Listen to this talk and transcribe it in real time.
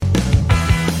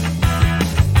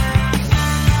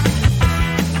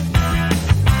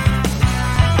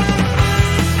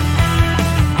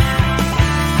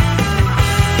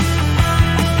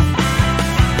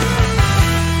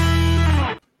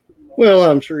Well,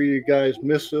 I'm sure you guys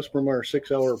missed us from our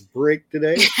 6 hour break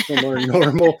today from our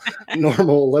normal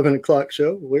 11 o'clock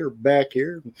show. We're back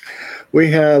here.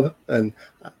 We have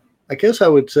I guess I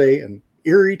would say an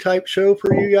eerie type show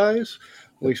for you guys.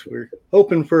 At least we're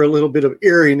hoping for a little bit of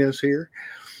eeriness here.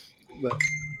 But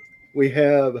we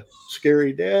have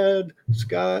Scary Dad,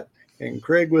 Scott, and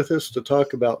Craig with us to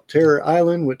talk about Terror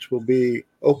Island, which will be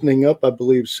opening up, I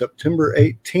believe, September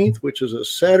 18th, which is a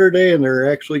Saturday, and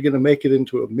they're actually going to make it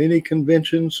into a mini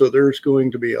convention. So there's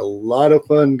going to be a lot of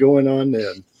fun going on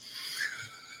then.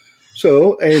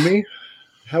 So, Amy,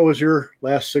 how was your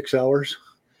last 6 hours?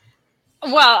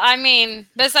 Well, I mean,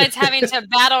 besides having to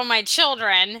battle my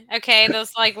children, okay,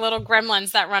 those like little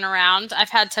gremlins that run around, I've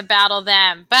had to battle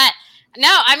them. But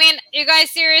no, I mean, you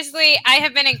guys, seriously, I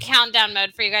have been in countdown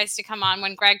mode for you guys to come on.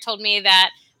 When Greg told me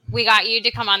that we got you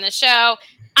to come on the show,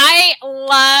 I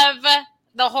love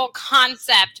the whole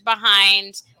concept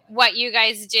behind what you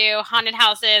guys do, haunted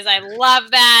houses. I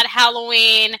love that.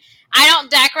 Halloween. I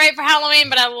don't decorate for Halloween,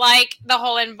 but I like the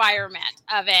whole environment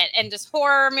of it and just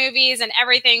horror movies and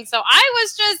everything. So I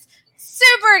was just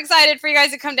super excited for you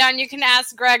guys to come down. You can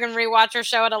ask Greg and rewatch our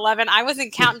show at 11. I was in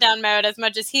countdown mode as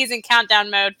much as he's in countdown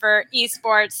mode for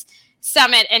Esports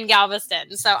Summit in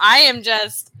Galveston. So I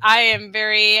am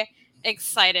very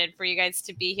excited for you guys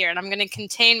to be here, and I'm going to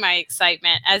contain my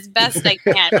excitement as best I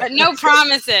can, but no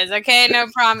promises. Okay. No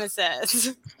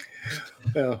promises.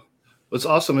 Yeah. It's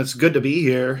awesome. It's good to be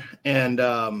here. And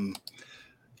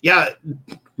yeah,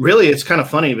 really, it's kind of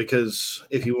funny because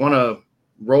if you want to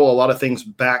roll a lot of things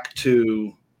back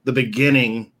to the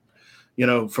beginning,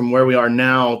 from where we are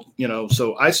now,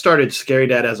 so I started Scary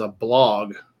Dad as a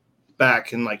blog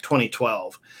back in like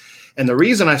 2012. And the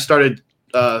reason I started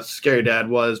Scary Dad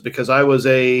was because I was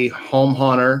a home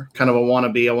haunter, kind of a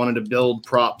wannabe. I wanted to build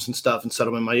props and stuff and set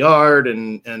them in my yard.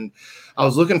 And I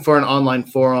was looking for an online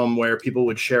forum where people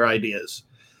would share ideas.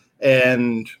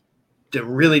 And there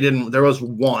was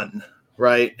one,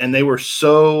 right? And they were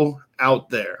so out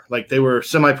there. Like they were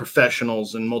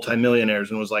semi-professionals and multimillionaires,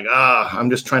 and was like, I'm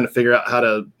just trying to figure out how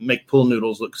to make pool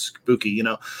noodles look spooky,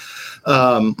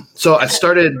 So I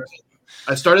started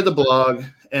the blog,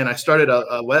 and I started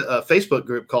a Facebook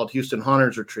group called Houston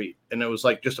Haunters Retreat. And it was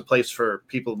like just a place for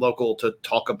people local to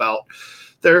talk about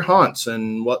their haunts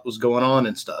and what was going on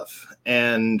and stuff.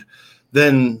 And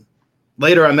then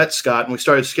later I met Scott and we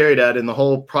started Scary Dad, and the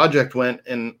whole project went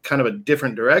in kind of a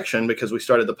different direction because we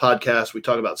started the podcast. We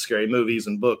talk about scary movies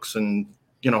and books and,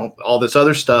 all this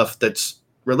other stuff that's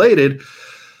related.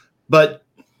 But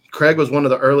Craig was one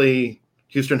of the early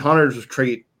Houston Haunters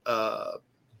Retreat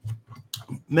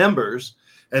members,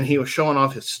 and he was showing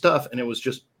off his stuff, and it was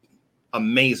just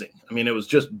amazing. I mean, it was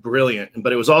just brilliant,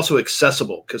 but it was also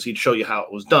accessible because he'd show you how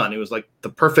it was done. It was like the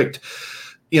perfect,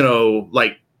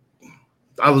 like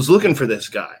I was looking for this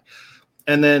guy.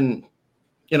 And then,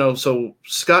 so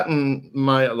Scott and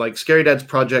my like Scary Dad's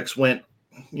projects went,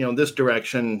 this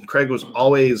direction. Craig was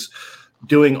always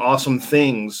doing awesome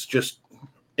things just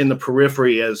in the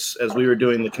periphery as we were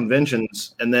doing the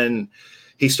conventions. And then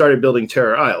he started building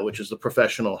Terror Isle, which is the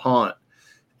professional haunt.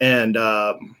 And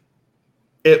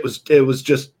it was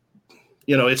just,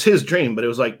 it's his dream, but it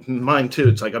was like mine too.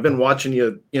 It's like, I've been watching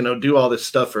you, do all this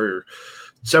stuff for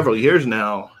several years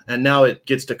now. And now it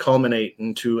gets to culminate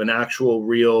into an actual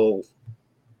real,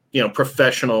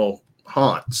 professional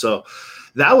haunt. So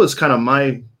that was kind of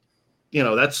my,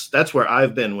 that's where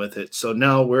I've been with it. So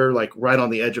now we're like right on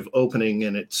the edge of opening,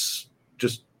 and it's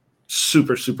just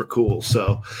super, super cool.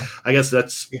 So I guess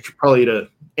that's probably to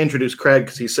introduce Craig,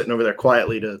 because he's sitting over there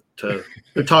quietly to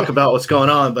talk about what's going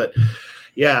on. But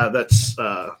yeah, that's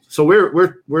so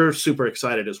we're super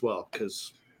excited as well,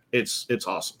 because it's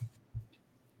awesome.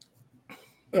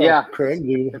 Yeah, Craig,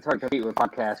 it's hard to compete with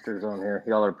podcasters on here.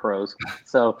 Y'all are pros.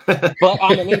 So, but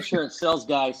I'm an insurance sales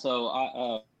guy, so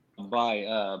I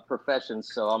by profession,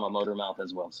 so I'm a motor mouth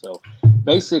as well. So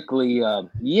basically,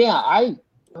 I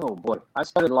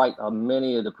started like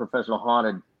many of the professional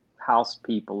haunted house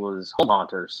people as home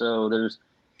haunters. So there's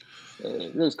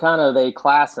kind of, they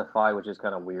classify, which is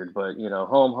kind of weird, but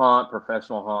home haunt,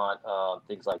 professional haunt,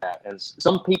 things like that. And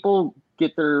some people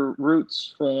get their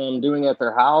roots from doing it at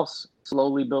their house,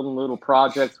 slowly building little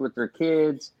projects with their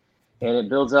kids, and it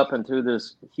builds up into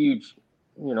this huge,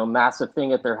 massive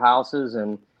thing at their houses.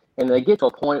 And they get to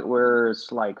a point where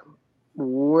it's like,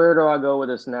 where do I go with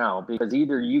this now? Because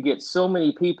either you get so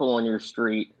many people on your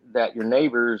street that your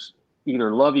neighbors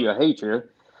either love you or hate you,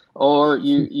 or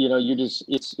it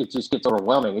just gets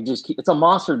overwhelming. It's a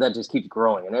monster that just keeps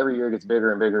growing, and every year it gets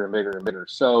bigger and bigger and bigger and bigger.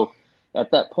 So at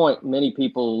that point, many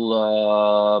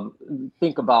people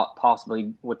think about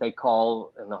possibly what they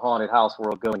call in the haunted house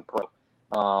world going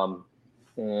pro.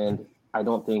 And I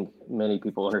don't think many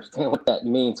people understand what that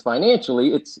means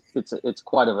financially. It's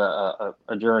quite of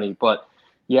a journey. But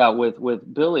yeah,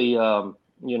 with Billy,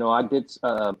 I did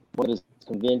one of his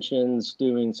conventions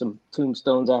doing some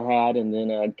tombstones I had, and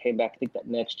then I came back I think that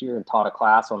next year and taught a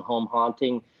class on home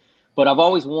haunting. But I've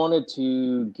always wanted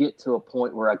to get to a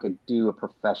point where I could do a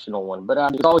professional one. But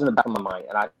it was always in the back of my mind,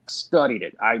 and I studied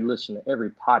it. I listened to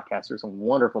every podcast. There's some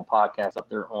wonderful podcasts up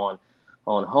there on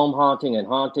home haunting and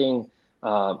haunting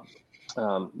out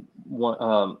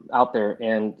there.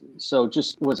 And so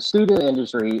just was a student in the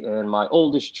industry, and my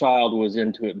oldest child was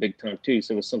into it big time too.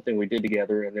 So it was something we did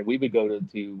together. And then we would go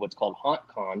to what's called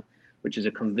HauntCon, which is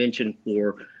a convention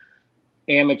for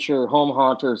amateur home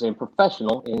haunters and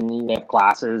professional, and you have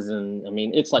classes, and I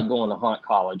mean it's like going to haunt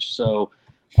college. So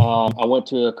I went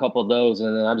to a couple of those,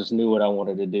 and then I just knew what I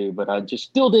wanted to do, but I just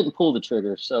still didn't pull the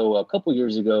trigger. So a couple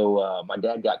years ago, my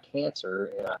dad got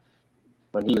cancer, and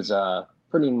when he was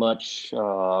pretty much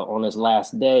on his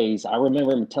last days, I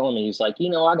remember him telling me, he's like,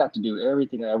 I got to do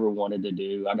everything I ever wanted to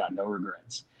do. I got no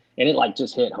regrets. And it like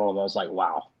just hit home. I was like,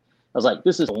 wow. I was like,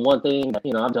 this is the one thing that,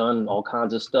 I've done all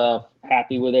kinds of stuff,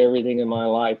 happy with everything in my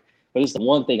life, but it's the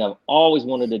one thing I've always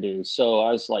wanted to do. So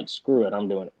I was like, screw it, I'm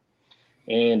doing it.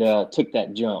 And took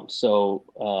that jump. So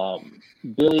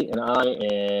Billy and I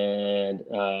and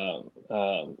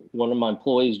one of my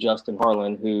employees, Justin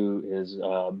Harlan, who has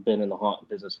been in the haunt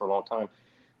business for a long time,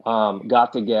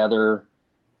 got together.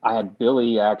 I had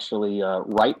Billy actually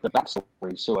write the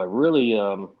backstory. So I really...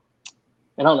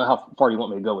 and I don't know how far you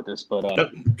want me to go with this, but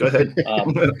go ahead.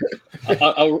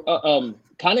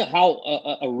 Kind of how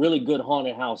a really good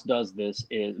haunted house does this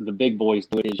is the big boys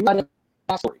do it. Is you got a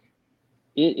backstory.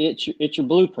 It's your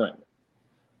blueprint.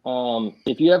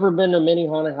 If you ever been to many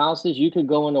haunted houses, you could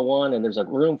go into one and there's a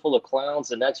room full of clowns.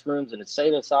 The next room's an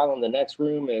insane asylum. The next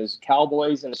room is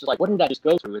cowboys, and it's just like, what did I just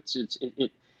go through?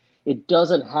 It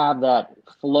doesn't have that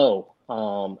flow,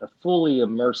 a fully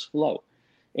immersed flow.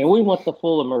 And we want the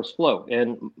full immersed flow.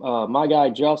 And my guy,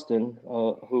 Justin,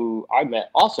 who I met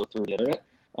also through the internet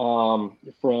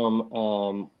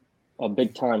from a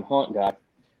big time haunt guy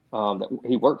that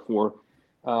he worked for,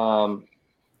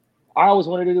 I always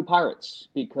wanted to do pirates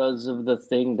because of the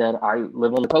thing that I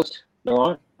live on the coast. There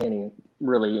aren't any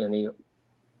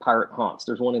pirate haunts.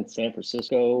 There's one in San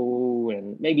Francisco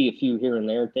and maybe a few here and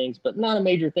there things, but not a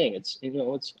major thing. It's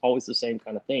always the same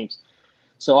kind of themes.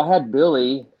 So I had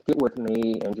Billy get with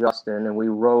me and Justin, and we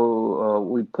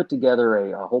put together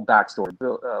a whole backstory.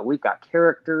 We've got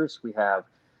characters, we have,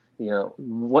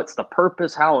 what's the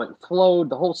purpose, how it flowed,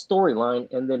 the whole storyline.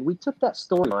 And then we took that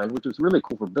storyline, which was really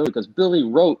cool for Billy, because Billy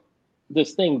wrote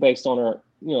this thing based on our,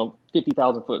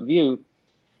 50,000 foot view.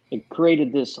 It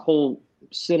created this whole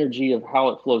synergy of how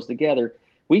it flows together.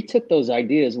 We took those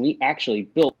ideas and we actually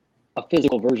built a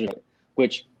physical version of it,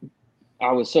 which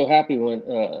I was so happy when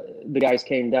the guys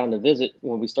came down to visit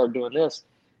when we started doing this,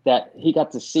 that he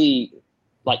got to see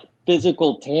like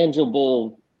physical,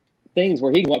 tangible things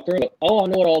where he walked through and go, oh, I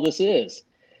know what all this is.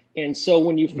 And so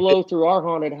when you flow through our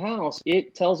haunted house,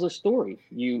 it tells a story.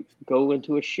 You go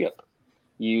into a ship,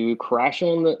 you crash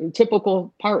on the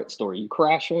typical pirate story. You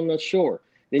crash on the shore,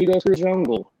 then you go through the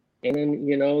jungle, and then,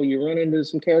 you run into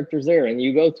some characters there, and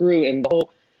you go through, and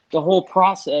the whole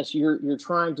process, you're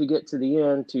trying to get to the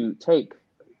end to take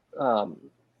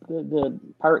the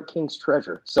Pirate King's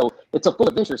treasure. So it's a full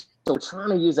adventure. So we're trying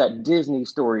to use that Disney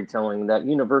storytelling, that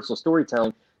universal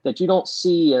storytelling that you don't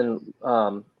see in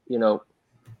the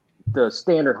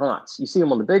standard haunts. You see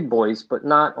them on the big boys, but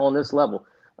not on this level.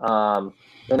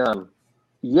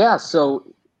 So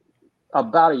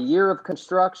about a year of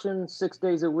construction, 6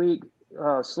 days a week,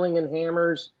 slinging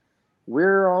hammers.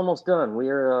 We're almost done. We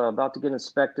are about to get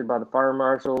inspected by the fire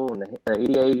marshal and the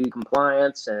ADA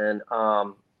compliance, and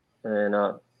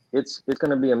it's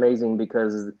going to be amazing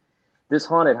because this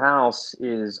haunted house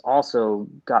is also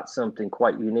got something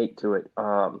quite unique to it.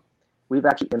 We've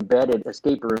actually embedded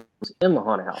escape rooms in the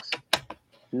haunted house.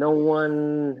 No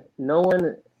one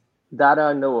that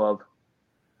I know of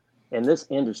in this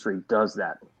industry does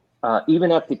that.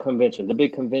 Even at the convention, the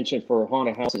big convention for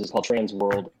haunted houses is called Trans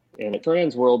World. And at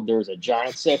Trans World, there's a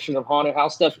giant section of haunted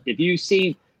house stuff. If you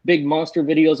see big monster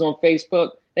videos on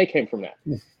Facebook, they came from that.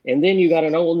 And then you got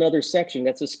an whole another section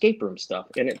that's escape room stuff.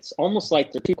 And it's almost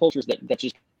like they're two cultures that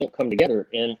just don't come together.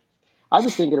 And I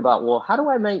was thinking about, well, how do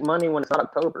I make money when it's not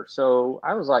October? So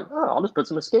I was like, oh, I'll just put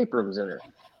some escape rooms in there.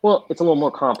 Well, it's a little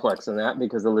more complex than that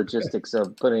because the logistics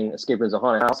of putting escape rooms in a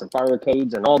haunted house and fire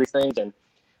codes and all these things. And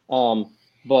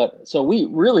But so we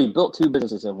really built two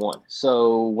businesses in one.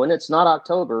 So when it's not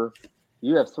October,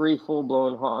 you have three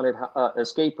full-blown haunted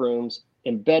escape rooms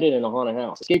embedded in a haunted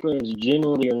house. Escape rooms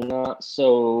generally are not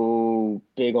so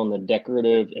big on the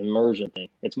decorative immersion thing.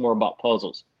 It's more about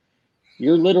puzzles.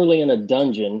 You're literally in a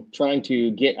dungeon trying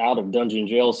to get out of dungeon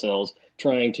jail cells,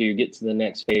 trying to get to the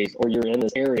next phase, or you're in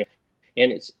this area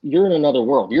and you're in another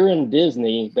world. You're in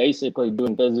Disney basically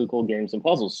doing physical games and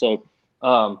puzzles. So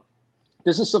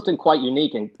this is something quite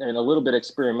unique and a little bit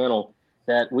experimental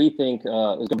that we think is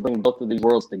going to bring both of these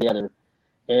worlds together.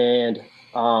 And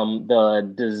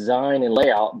the design and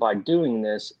layout, by doing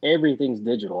this, everything's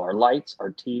digital. Our lights,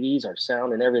 our TVs, our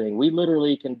sound, and everything. We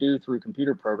literally can do through a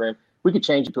computer program. We could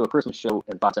change it to a Christmas show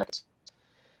in 5 seconds,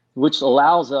 which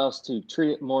allows us to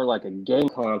treat it more like a game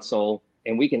console,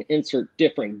 and we can insert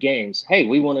different games. Hey,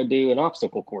 we want to do an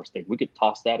obstacle course thing. We could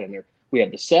toss that in there. We have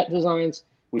the set designs.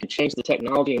 We can change the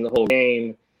technology in the whole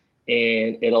game,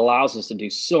 and it allows us to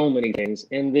do so many things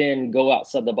and then go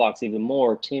outside the box even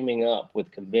more, teaming up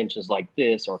with conventions like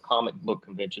this or comic book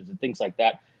conventions and things like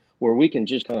that, where we can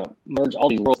just kind of merge all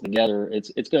these worlds together.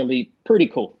 It's going to be pretty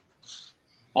cool.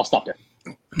 I'll stop there.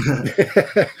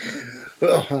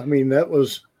 Well, I mean, that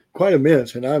was quite a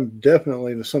miss, and I'm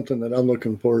definitely something that I'm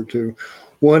looking forward to.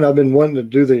 One, I've been wanting to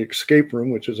do the escape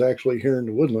room, which is actually here in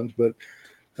the Woodlands, but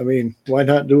I mean, why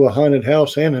not do a haunted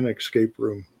house and an escape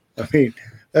room? I mean,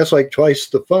 that's like twice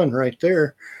the fun right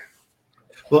there.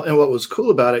 Well, and what was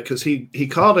cool about it, because he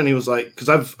called and he was like, because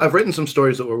I've written some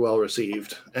stories that were well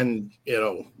received, and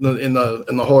in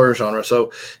the horror genre.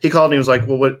 So he called and he was like,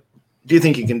 well, what do you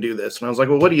think you can do this? And I was like,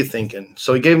 well, what are you thinking?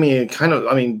 So he gave me a kind of,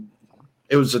 I mean,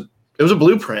 it was a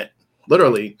blueprint,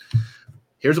 literally.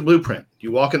 Here's a blueprint.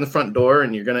 You walk in the front door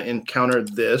and you're going to encounter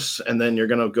this, and then you're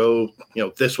going to go,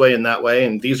 this way and that way.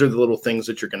 And these are the little things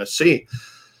that you're going to see.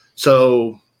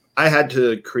 So I had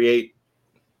to create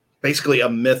basically a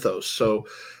mythos. So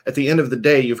at the end of the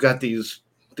day, you've got these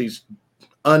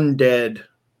undead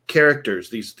characters,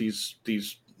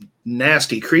 these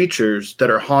nasty creatures that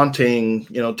are haunting,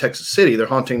 Texas City. They're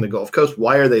haunting the Gulf Coast.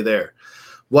 Why are they there?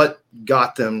 What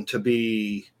got them to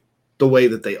be the way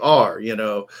that they are,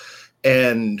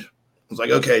 And I was like,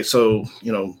 okay, so,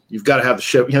 you've got to have the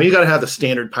ship, you got to have the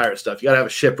standard pirate stuff. You got to have a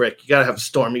shipwreck. You got to have a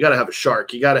storm. You got to have a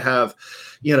shark. You got to have,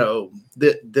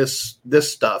 this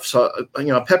stuff. So,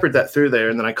 I peppered that through there.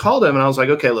 And then I called him and I was like,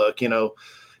 okay, look,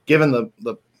 given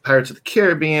the Pirates of the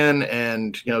Caribbean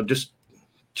and, just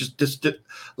I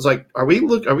was like, are we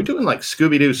doing like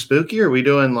Scooby-Doo spooky, or are we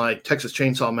doing like Texas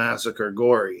Chainsaw Massacre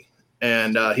gory?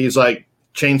 And he's like,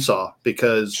 chainsaw,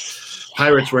 because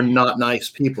pirates were not nice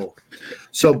people.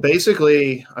 So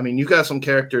basically, I mean, you've got some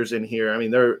characters in here. I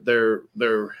mean, they're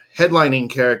headlining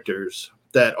characters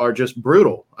that are just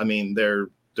brutal. I mean, they're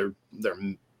Texas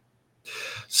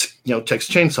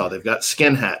Chainsaw. They've got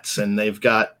skin hats and they've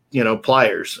got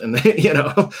pliers, and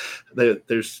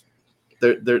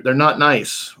they're not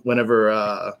nice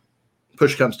whenever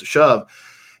push comes to shove.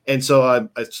 And so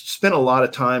I spent a lot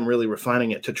of time really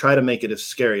refining it to try to make it as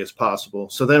scary as possible.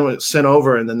 So then when it sent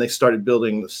over and then they started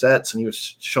building the sets and he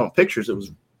was showing pictures, it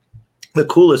was the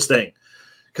coolest thing.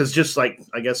 Because just like,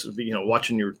 I guess,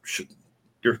 watching your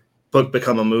book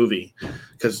become a movie,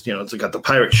 because, it's got the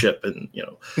pirate ship and,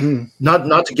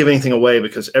 not to give anything away,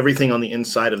 because everything on the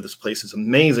inside of this place is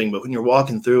amazing. But when you're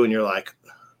walking through and you're like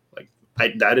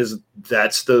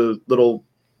that's the little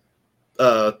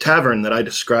tavern that I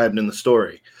described in the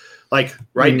story, like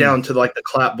right down to like the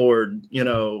clapboard,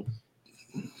 the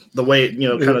way it,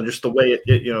 kind of just the way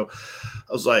it,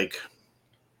 I was like,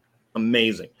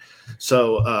 amazing.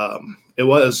 So it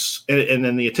was, and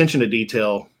then the attention to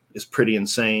detail is pretty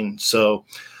insane. So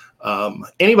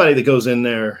anybody that goes in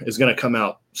there is going to come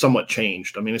out somewhat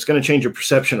changed. I mean, it's going to change your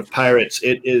perception of pirates.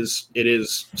 It is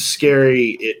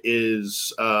scary. It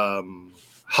is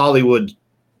Hollywood.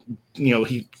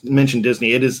 He mentioned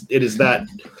Disney. It is that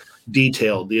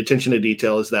detailed. The attention to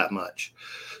detail is that much.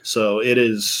 So it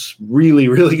is really,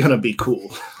 really going to be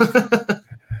cool.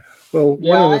 Well,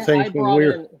 Yeah, one of the things go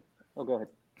ahead.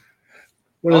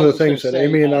 One of the things that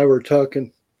Amy and I were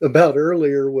talking about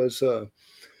earlier was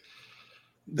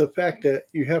the fact that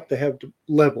you have to have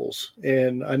levels.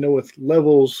 And I know with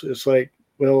levels, it's like,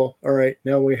 well, all right,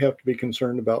 now we have to be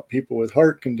concerned about people with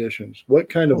heart conditions. What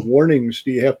kind of warnings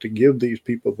do you have to give these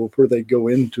people before they go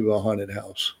into a haunted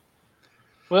house?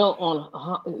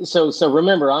 Well, so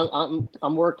remember,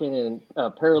 I'm working in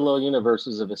parallel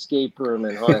universes of escape room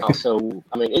and haunted house. So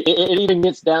I mean, it even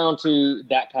gets down to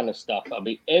that kind of stuff. I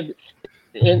mean,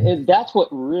 and that's what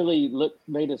really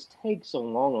made us take so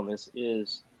long on this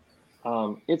is,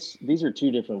 these are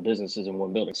two different businesses in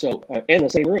one building. So in the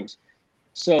same rooms.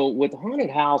 So with haunted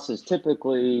houses,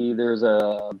 typically there's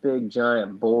a big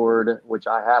giant board, which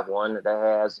I have one that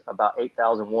has about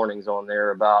 8,000 warnings on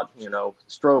there about,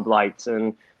 strobe lights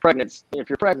and pregnant, if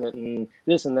you're pregnant and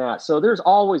this and that. So there's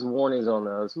always warnings on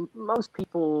those. Most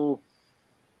people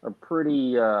are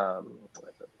pretty,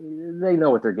 they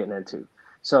know what they're getting into.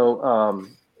 So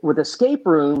with escape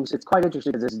rooms, it's quite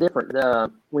interesting because it's different.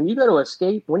 When you go to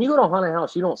a haunted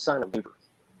house, you don't sign a waiver.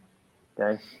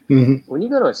 Okay. Mm-hmm. When you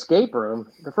go to an escape room,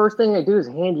 the first thing they do is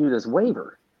hand you this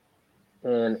waiver.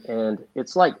 And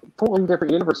it's like totally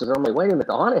different universes. I'm like, wait a minute,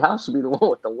 the haunted house should be the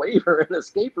one with the waiver, and the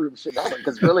escape room should not,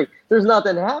 because really there's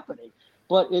nothing happening.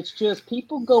 But it's just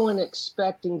people go in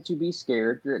expecting to be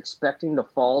scared. They're expecting to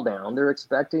fall down. They're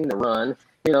expecting to run.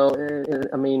 And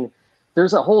I mean,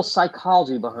 there's a whole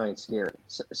psychology behind scaring.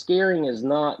 Scaring is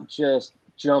not just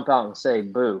jump out and say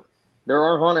boo. There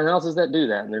are haunted houses that do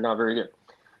that, and they're not very good.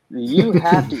 You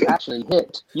have to actually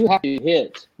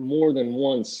hit more than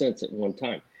one sense at one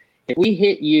time. If we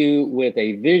hit you with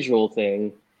a visual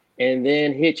thing and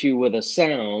then hit you with a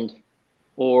sound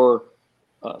or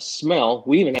a smell,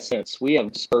 we even have sense. We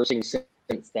have dispersing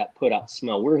sense that put out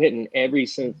smell. We're hitting every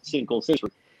single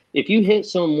sensory. If you hit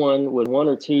someone with one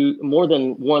or two, more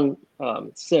than one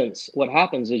sense, what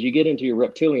happens is you get into your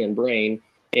reptilian brain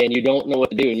and you don't know what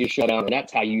to do and you shut down, and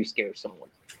that's how you scare someone.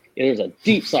 There's a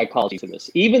deep psychology to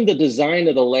this. Even the design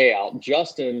of the layout,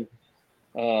 Justin,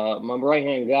 my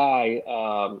right-hand guy,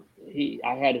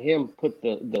 I had him put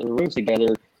the rooms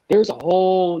together. There's a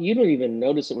whole, you don't even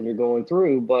notice it when you're going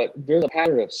through, but there's a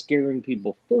pattern of scaring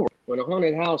people forward. When a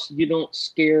haunted house, you don't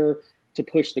scare to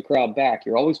push the crowd back.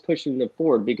 You're always pushing them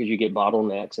forward because you get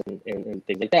bottlenecks and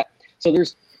things like that. So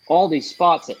there's all these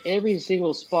spots, at every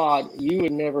single spot you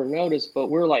would never notice, but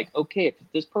we're like, okay, if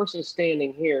this person's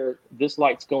standing here, this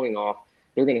light's going off,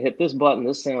 they're going to hit this button,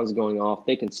 this sound's going off,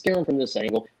 they can scare them from this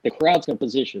angle, the crowd's going to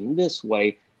position this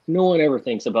way. No one ever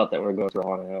thinks about that when we're going through a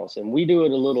haunted house, and we do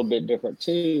it a little bit different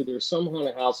too. There's some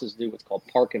haunted houses do what's called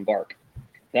park and bark.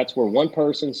 That's where one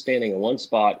person's standing in one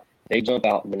spot, they jump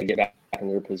out and then they get back in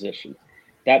their position.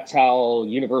 That's how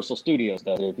Universal Studios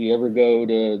does it. If you ever go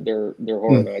to their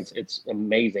horror nights, it's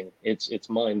amazing. It's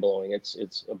mind blowing.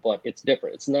 But it's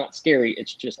different. It's not scary.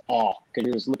 It's just awe because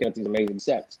you're just looking at these amazing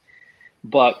sets.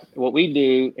 But what we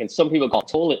do, and some people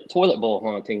call it toilet bowl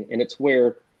haunting, and it's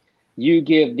where you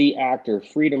give the actor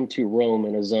freedom to roam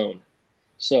in a zone.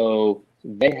 So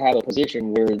they have a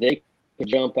position where they can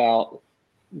jump out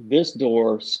this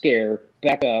door, scare,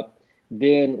 back up.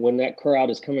 Then when that crowd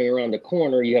is coming around the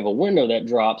corner, you have a window that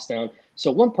drops down. So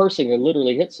one person can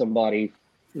literally hit somebody,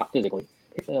 not physically,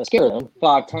 scare them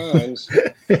 5 times.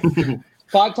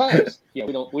 5 times. Yeah,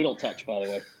 we don't touch, by the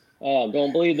way.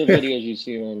 Don't believe the videos you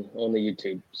see on the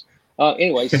YouTubes.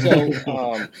 Anyway, so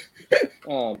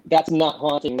that's not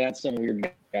haunting. That's some weird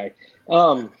guy.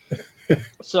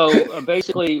 So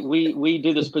basically, we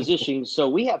do this positioning. So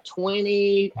we have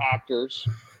 20 actors,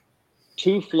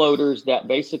 2 floaters that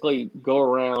basically go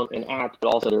around and act,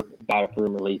 but also they're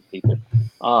bathroom relief people.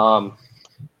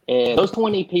 And those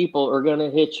 20 people are going to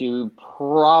hit you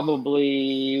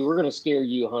probably, we're going to scare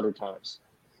you 100 times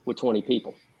with 20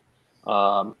 people.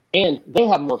 And they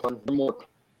have more fun. They're more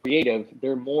creative.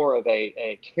 They're more of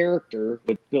a character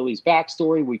with Billy's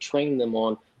backstory. We train them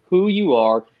on who you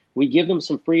are. We give them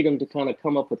some freedom to kind of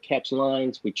come up with catch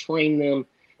lines. We train them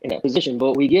in that position,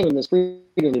 but we give them this freedom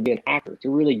to be an actor,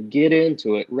 to really get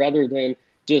into it rather than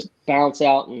just bounce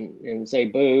out and say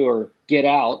boo or get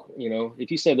out.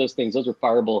 If you say those things, those are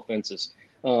fireable offenses.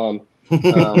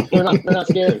 They're not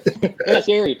scary. They're not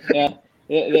scary. Yeah,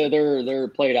 they're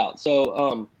played out.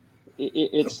 So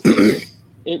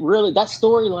it really, that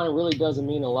storyline really doesn't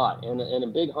mean a lot, and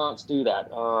the big haunts do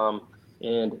that.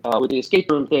 And with the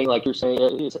escape room thing, like you're saying,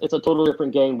 it's a totally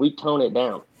different game. We tone it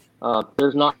down.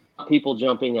 There's not people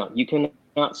jumping out. You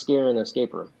cannot scare in an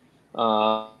escape room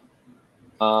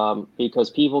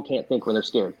because people can't think when they're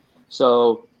scared.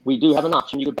 So we do have an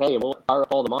option. You can pay and we'll fire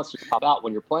up all the monsters to pop out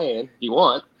when you're playing if you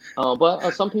want. But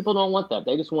some people don't want that.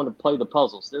 They just want to play the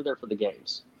puzzles. They're there for the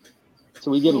games. So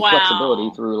we give them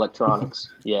flexibility through electronics.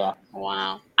 Yeah.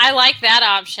 Wow. I like that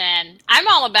option. I'm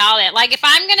all about it. Like, if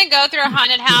I'm going to go through a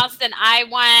haunted house, then I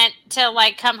want to,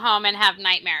 come home and have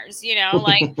nightmares,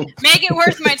 make it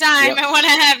worth my time. Yep. I want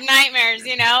to have nightmares,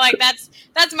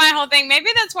 that's my whole thing. Maybe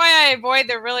that's why I avoid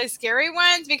the really scary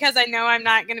ones, because I know I'm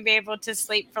not going to be able to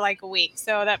sleep for a week.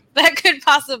 So that could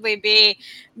possibly be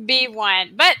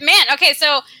one. But, man, okay,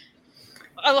 so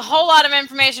a whole lot of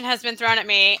information has been thrown at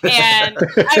me, and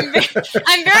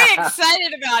I'm very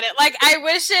excited about it. I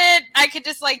wish I could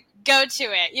just go to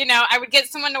it. You know, I would get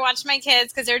someone to watch my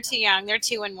kids because they're too young. They're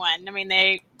 2 and 1. I mean,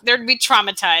 they'd be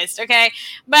traumatized. Okay,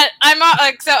 but I'm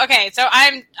like so. Okay, so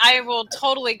I will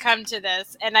totally come to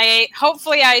this, and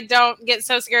hopefully I don't get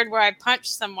so scared where I punch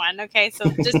someone. Okay, so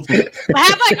just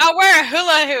I'll wear a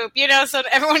hula hoop, you know, so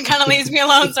everyone kind of leaves me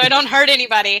alone, so I don't hurt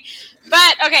anybody.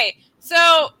 But okay.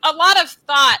 So a lot of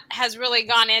thought has really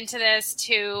gone into this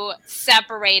to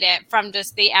separate it from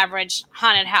just the average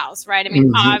haunted house, right? I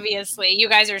mean, obviously, you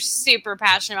guys are super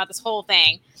passionate about this whole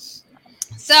thing.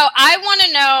 So I want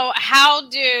to know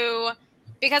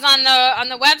because on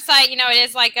the website, you know, it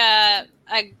is like I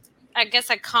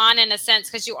guess a con in a sense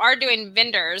because you are doing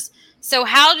vendors. So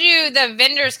how do the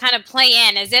vendors kind of play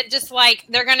in? Is it just like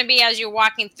they're going to be as you're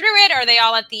walking through it? Or are they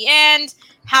all at the end?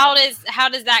 How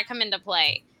does that come into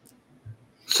play?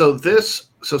 So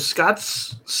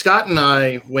Scott and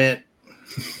I went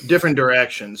different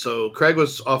directions. So Craig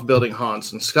was off building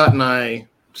haunts, and Scott and I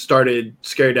started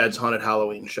Scary Dad's Haunted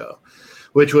Halloween Show,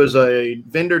 which was a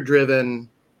vendor-driven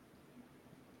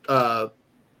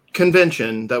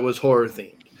convention that was horror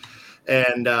themed.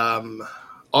 And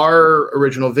our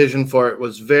original vision for it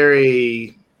was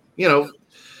very,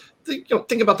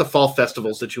 think about the fall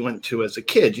festivals that you went to as a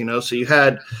kid, so you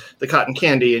had the cotton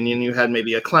candy and you had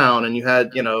maybe a clown and you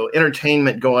had,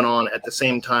 entertainment going on at the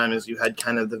same time as you had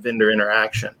kind of the vendor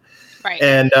interaction. Right.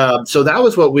 And so that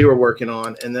was what we were working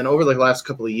on. And then over the last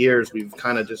couple of years, we've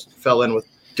kind of just fell in with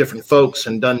different folks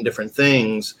and done different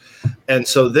things. And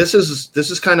so this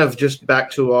is kind of just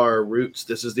back to our roots.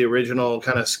 This is the original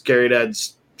kind of Scary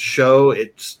Dad's show.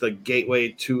 It's the gateway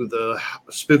to the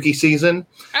spooky season.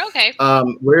 Okay.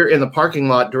 We're in the parking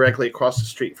lot directly across the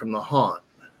street from the haunt.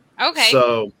 Okay.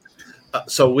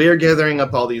 So we're gathering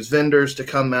up all these vendors to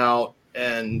come out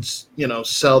and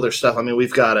sell their stuff. I mean,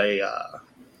 we've got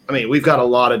a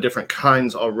lot of different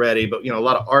kinds already, but a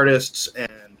lot of artists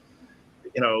and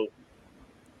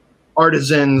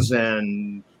artisans,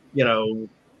 and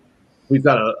we've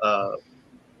got a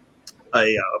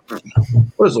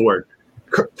what is the word?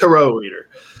 Tarot reader.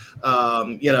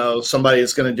 Somebody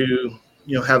is going to do,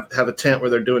 have a tent where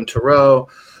they're doing tarot,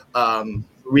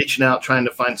 reaching out, trying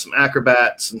to find some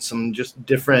acrobats and some just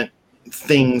different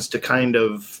things to kind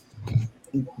of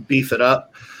beef it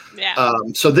up. Yeah.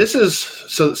 So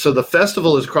the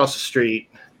festival is across the street,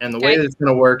 and the way that it's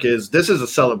going to work is this is a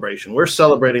celebration. We're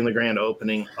celebrating the grand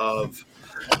opening of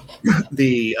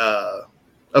the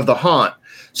haunt.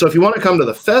 So if you want to come to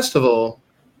the festival,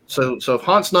 so if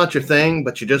haunt's not your thing,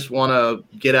 but you just want to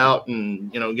get out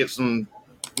and get some,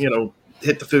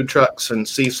 hit the food trucks and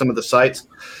see some of the sights,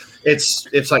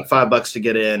 it's like $5 to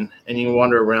get in, and you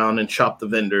wander around and shop the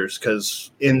vendors,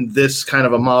 because in this kind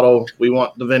of a model, we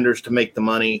want the vendors to make the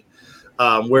money.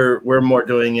 We're more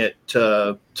doing it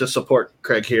to support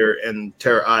Craig here and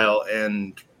Terror Isle,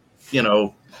 and we've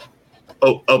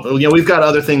got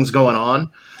other things going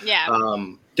on. Yeah.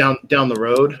 Down the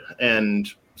road and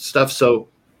stuff. So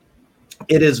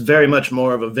it is very much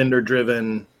more of a vendor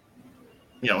driven,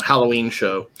 Halloween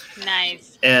show.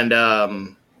 Nice. And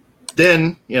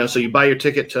then so you buy your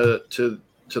ticket to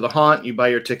the haunt, you buy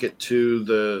your ticket to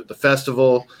the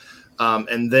festival.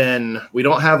 And then we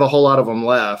don't have a whole lot of them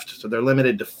left, so they're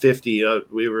limited to 50.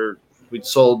 We'd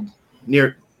sold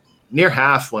near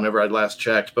half whenever I last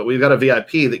checked, but we've got a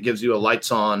VIP that gives you a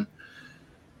lights on,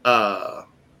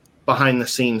 behind the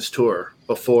scenes tour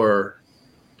before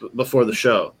the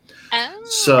show. Oh.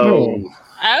 So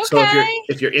Okay.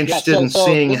 if you're interested in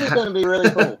seeing, this is going to be really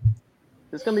cool.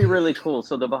 It's going to be really cool.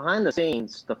 So the behind the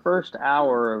scenes, the first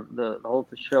hour of the whole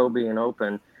show being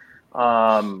open,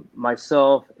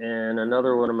 myself and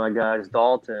another one of my guys,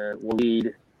 Dalton, will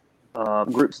lead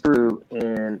groups through,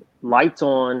 and lights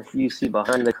on, you see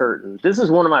behind the curtain. This is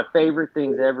one of my favorite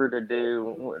things ever to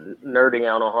do, nerding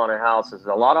out on haunted houses.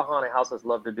 A lot of haunted houses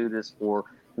love to do this for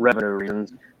revenue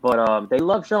reasons, but they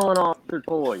love showing off their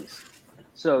toys.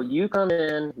 So you come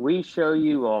in, we show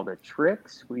you all the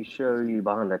tricks, we show you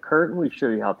behind the curtain, we show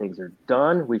you how things are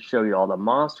done, we show you all the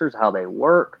monsters, how they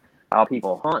work, how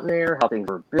people haunt there, how things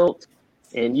were built,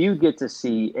 and you get to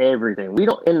see everything. We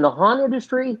don't, in the haunt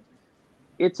industry,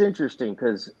 it's interesting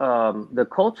because the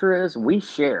culture is we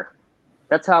share.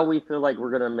 That's how we feel like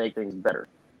we're going to make things better.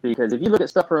 Because if you look at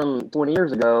stuff from 20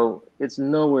 years ago, it's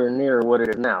nowhere near what it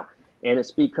is now. And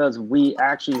it's because we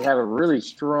actually have a really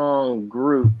strong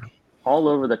group all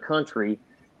over the country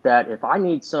that if I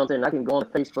need something, I can go on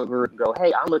the Facebook group and go,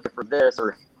 hey, I'm looking for this,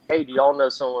 or hey, do y'all know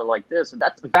someone like this? And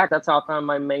in fact, that's how I found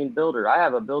my main builder. I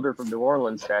have a builder from New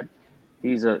Orleans that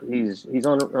he's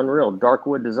unreal.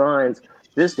 Darkwood Designs.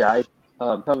 This guy,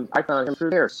 I found him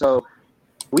through there. So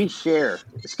We share.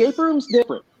 Escape rooms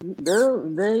different.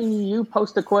 You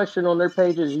post a question on their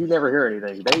pages, you never hear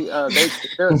anything.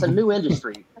 It's a new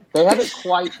industry. They haven't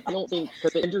quite. I don't think,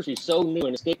 because the industry is so new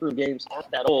and escape room games aren't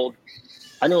that old.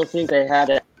 I don't think they had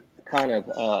that kind of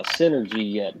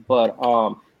synergy yet. But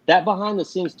that behind the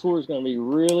scenes tour is going to be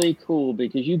really cool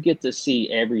because you get to see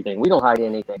everything. We don't hide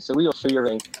anything, so we'll show you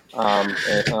everything.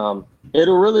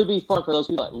 It'll really be fun for those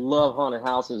people that love haunted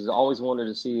houses. Always wanted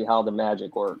to see how the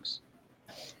magic works.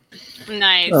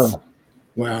 Nice. Oh,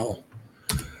 wow.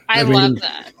 I love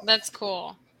that. That's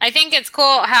cool. I think it's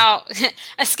cool how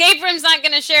escape room's not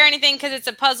going to share anything because it's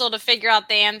a puzzle to figure out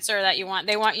the answer that you want.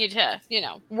 They want you to,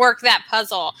 work that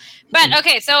puzzle. But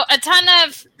okay, so a ton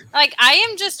of I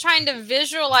am just trying to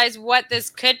visualize what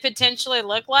this could potentially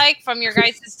look like from your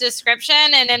guys' description.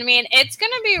 And I mean, it's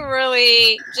going to be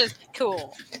really just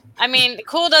cool. I mean,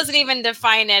 cool doesn't even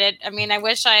define it. I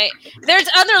wish there's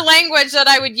other language that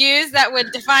I would use that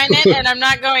would define it, and I'm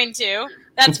not going to.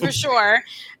 That's for sure.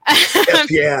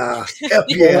 Yeah.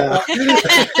 Yeah.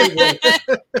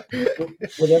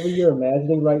 Whatever you're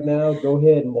imagining right now, go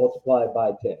ahead and multiply it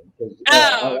by 10. Because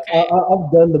okay.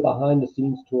 I've done the behind the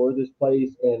scenes tour of this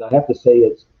place, and I have to say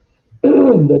it's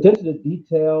the attention to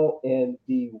detail and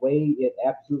the way it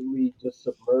absolutely just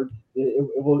submerged.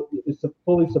 It's a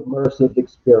fully submersive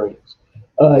experience.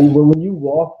 When you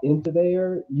walk into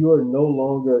there, you are no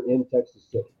longer in Texas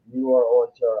City. You are on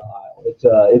Terra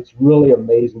Isle. It's really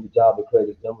amazing the job the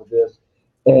creators done with this.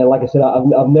 And like I said,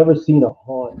 I've never seen a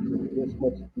haunt with this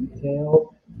much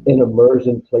detail and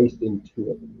immersion placed into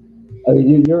it. I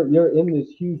mean, you're in this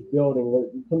huge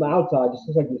building. From the outside, it just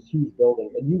looks like this huge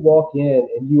building, and you walk in,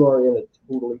 and you are in a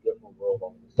totally different world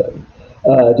all of a sudden.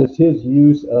 Just his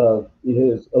use of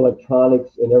his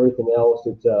electronics and everything else.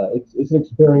 It's an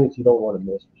experience you don't want to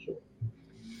miss for sure.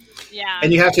 Yeah,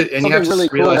 and you have to really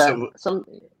realize cool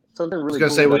something really. I was gonna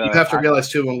say what you have to realize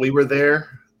too. When we were there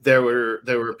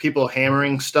were people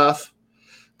hammering stuff.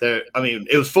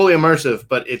 It was fully immersive,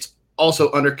 but it's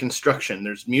also under construction.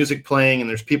 There's music playing and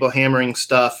there's people hammering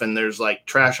stuff and there's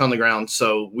trash on the ground.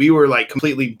 So we were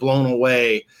completely blown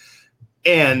away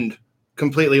and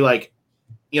completely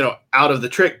out of the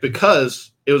trick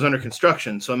because it was under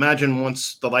construction. So imagine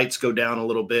once the lights go down a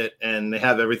little bit and they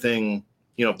have everything,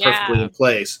 perfectly in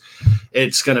place,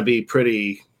 it's going to be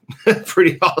pretty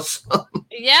awesome.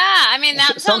 Yeah. I mean,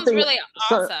 that sounds really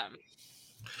awesome.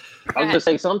 I was going to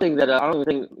say something that I don't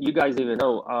think you guys even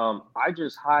know. I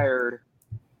just hired,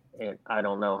 and I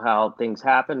don't know how things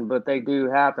happen, but they do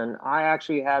happen. I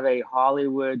actually have a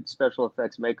Hollywood special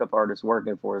effects makeup artist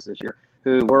working for us this year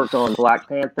who worked on Black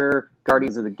Panther,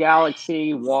 Guardians of the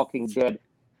Galaxy, Walking Dead.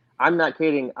 I'm not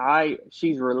kidding.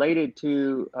 She's related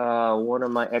to one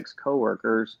of my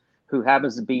ex-coworkers who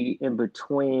happens to be in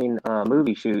between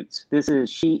movie shoots.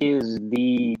 She is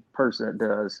the person that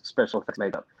does special effects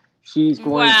makeup. She's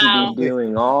going to be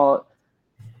doing all.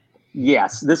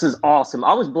 Yes, this is awesome.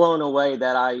 I was blown away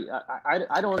that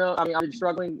I don't know. I mean, I'm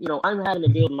struggling. I'm having to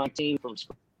build my team from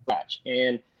scratch,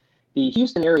 and the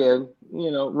Houston area,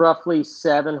 roughly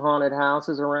 7 haunted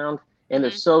houses around, and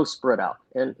they're so spread out.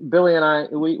 And Billy and I,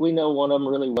 we know one of them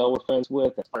really well. We're friends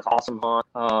with. It's awesome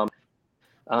haunt.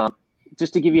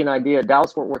 Just to give you an idea,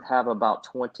 Dallas-Fort Worth have about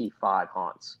 25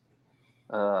 haunts.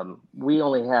 We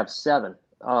only have 7.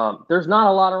 There's not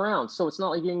a lot around, so it's not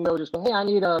like you can go just go, hey, I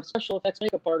need a special effects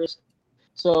makeup artist.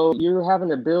 So you're having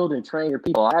to build and train your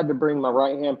people. I had to bring my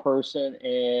right-hand person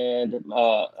and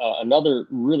another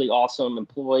really awesome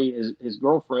employee, his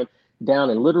girlfriend, down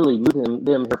and literally move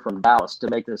them here from Dallas to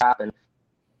make this happen.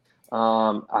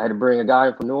 I had to bring a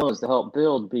guy from New Orleans to help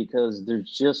build because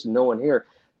there's just no one here.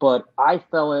 But I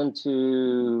fell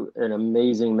into an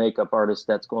amazing makeup artist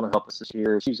that's going to help us this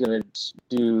year. She's going to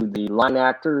do the line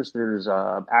actors. There's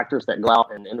actors that go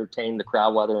out and entertain the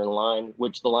crowd while they're in line,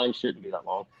 which the line shouldn't be that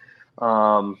long.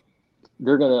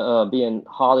 They're going to be in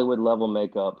Hollywood level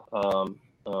makeup.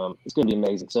 It's going to be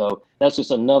amazing. So that's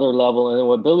just another level. And then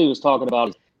what Billy was talking about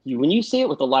is when you see it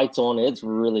with the lights on, it's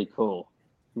really cool.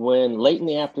 When late in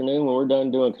the afternoon, when we're done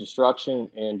doing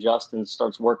construction and Justin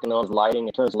starts working on his lighting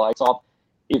and turns the lights off,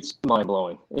 it's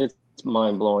mind-blowing. It's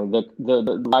mind-blowing.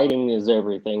 The lighting is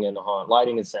everything in the haunt.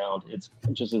 Lighting and sound, it's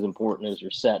just as important as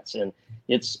your sets. And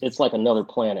it's like another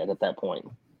planet at that point.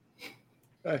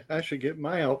 I should get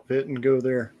my outfit and go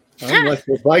there. I'm like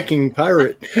the Viking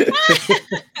pirate.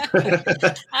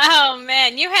 Oh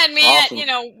man, you had me awesome.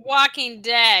 At Walking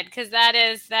Dead, because that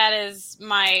is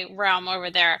my realm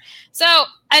over there. So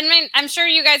I mean, I'm sure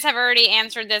you guys have already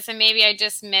answered this, and maybe I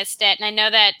just missed it. And I know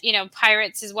that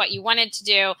pirates is what you wanted to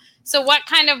do. So what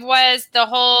kind of was the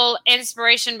whole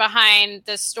inspiration behind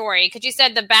the story? Because you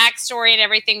said the backstory and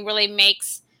everything really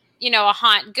makes a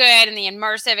haunt good and the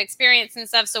immersive experience and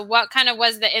stuff. So what kind of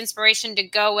was the inspiration to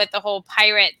go with the whole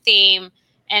pirate theme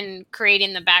and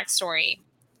creating the backstory?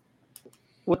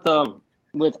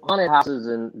 With haunted houses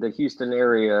in the Houston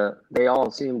area, they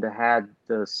all seem to have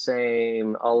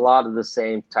a lot of the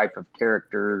same type of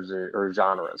characters or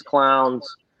genres.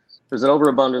 Clowns. There's an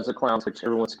overabundance of clowns, which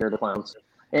everyone's scared of clowns.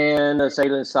 And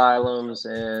Satan asylums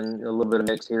and a little bit of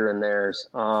mix here and there's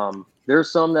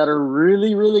some that are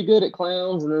really, really good at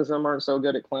clowns, and then some aren't so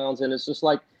good at clowns. And it's just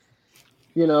like,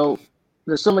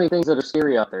 there's so many things that are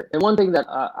scary out there. And one thing that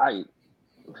I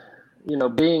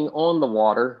being on the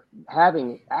water,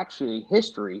 having actually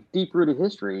history, deep-rooted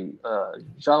history,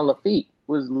 Jean Lafitte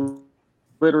was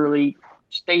literally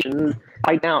stationed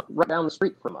right down the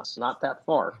street from us, not that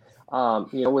far.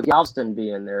 With Galveston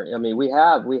being there, I mean, we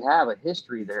have a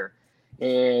history there,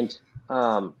 and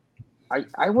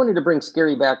I wanted to bring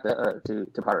scary back to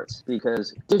pirates,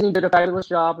 because Disney did a fabulous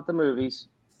job with the movies,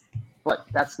 but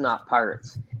that's not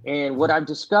pirates. And what I've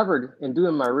discovered in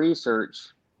doing my research,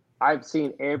 I've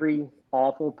seen every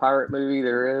awful pirate movie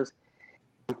there is.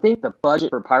 I think the budget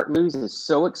for pirate movies is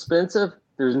so expensive,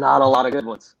 there's not a lot of good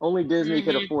ones. Only Disney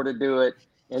could afford to do it.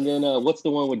 And then what's the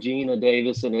one with Geena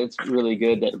Davis? And it's really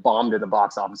good, that bombed at the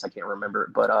box office. I can't remember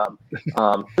it. But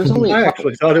there's only I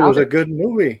actually thought it was a good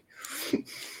movie.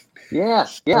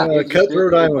 Yes. Yeah.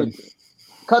 Cutthroat Island.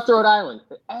 Cutthroat Island.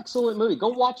 Excellent movie. Go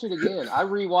watch it again. I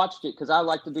rewatched it because I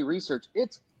like to do research.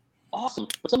 It's awesome.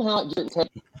 But somehow it didn't take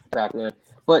back then.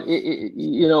 But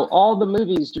all the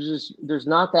movies, there's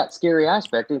not that scary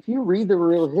aspect. If you read the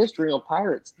real history on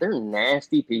pirates, they're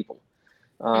nasty people,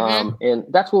 and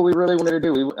that's what we really wanted to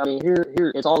do.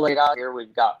 Here it's all laid out here.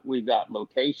 We've got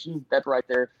location that's right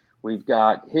there. We've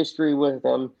got history with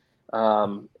them.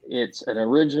 It's an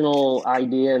original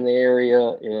idea in the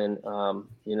area, and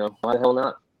why the hell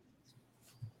not?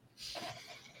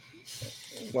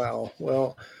 Wow.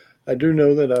 Well, I do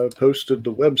know that I posted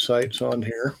the websites on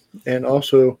here, and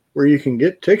also where you can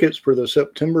get tickets for the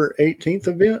September 18th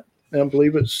event. I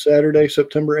believe it's Saturday,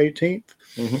 September 18th.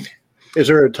 Mm-hmm. Is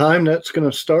there a time that's going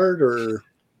to start, or?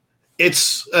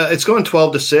 It's going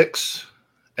 12 to 6,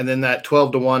 and then that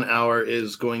 12 to 1 hour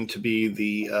is going to be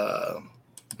the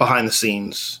behind the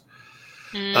scenes.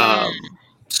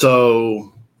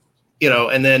 So,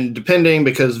 and then depending,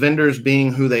 because vendors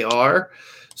being who they are,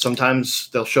 sometimes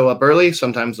they'll show up early,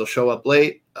 sometimes they'll show up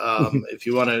late. If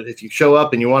you show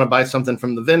up and you want to buy something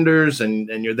from the vendors and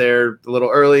you're there a little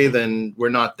early, then we're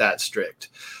not that strict.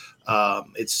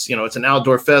 It's an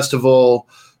outdoor festival.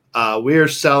 We're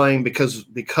selling because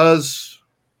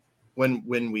when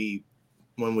we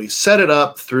set it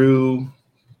up through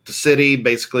the city,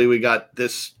 basically we got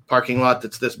this parking lot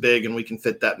that's this big and we can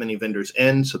fit that many vendors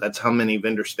in. So that's how many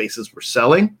vendor spaces we're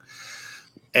selling.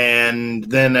 And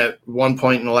then at one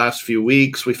point in the last few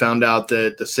weeks, we found out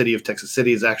that the city of Texas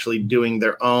City is actually doing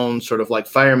their own sort of like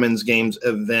Fireman's Games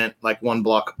event, like one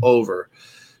block over.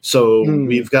 So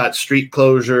we've got street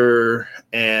closure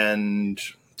and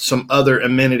some other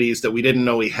amenities that we didn't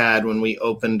know we had when we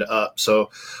opened up. So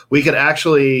we could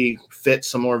actually fit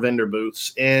some more vendor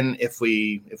booths in if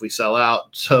we sell out.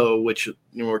 So which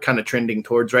we're kind of trending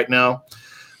towards right now.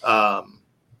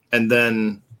 And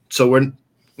then so we're.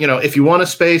 If you want a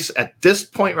space at this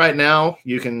point right now,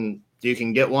 you can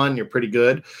get one. You're pretty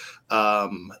good.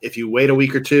 If you wait a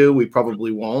week or two, we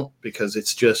probably won't, because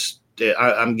it's just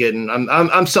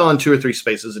I'm selling 2 or 3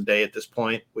 spaces a day at this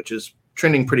point, which is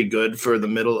trending pretty good for the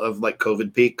middle of like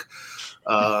COVID peak.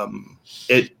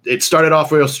 It started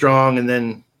off real strong and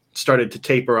then started to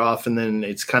taper off, and then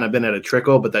it's kind of been at a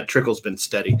trickle, but that trickle's been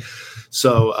steady.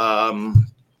 So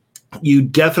you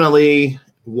definitely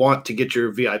want to get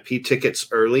your VIP tickets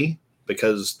early,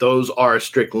 because those are a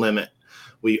strict limit.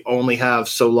 We only have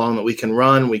so long that we can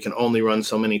run. We can only run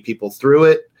so many people through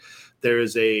it. There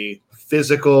is a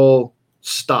physical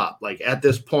stop. Like at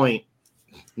this point,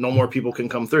 no more people can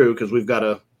come through because we've got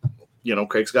to,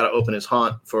 Craig's got to open his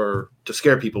haunt to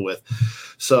scare people with.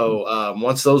 So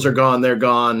once those are gone, they're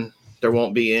gone. There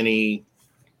won't be any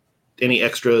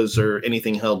extras or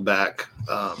anything held back.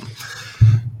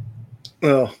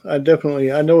 Well, I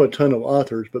know a ton of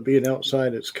authors, but being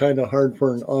outside, it's kind of hard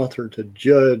for an author to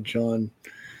judge on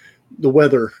the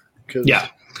weather, because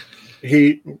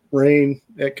heat, rain,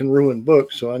 that can ruin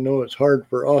books. So I know it's hard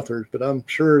for authors, but I'm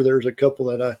sure there's a couple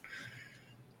that I'm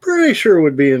pretty sure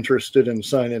would be interested in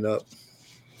signing up.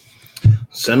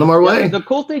 Send them our way. The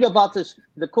cool thing about this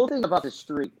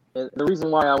street, and the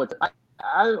reason why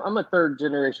I'm a 3rd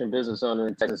generation business owner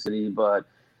in Texas City, but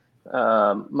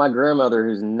my grandmother,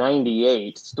 who's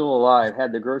 98, still alive,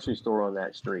 had the grocery store on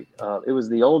that street. It was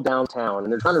the old downtown,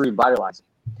 and they're trying to revitalize it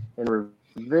and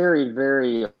very,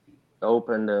 very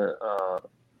open to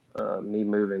me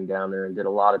moving down there and did a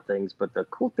lot of things. But the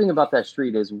cool thing about that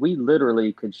street is we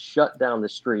literally could shut down the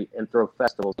street and throw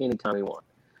festivals anytime we want.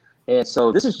 And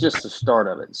so this is just the start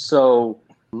of it. So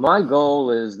my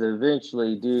goal is to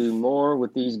eventually do more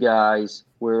with these guys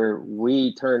where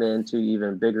we turn into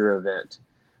even bigger event.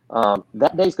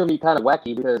 That day's going to be kind of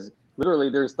wacky because literally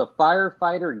there's the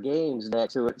firefighter games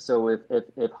next to it. So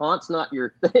if haunt's not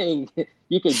your thing,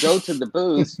 you can go to the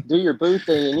booth, do your booth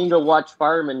thing, and you can go watch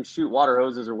firemen shoot water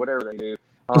hoses or whatever they do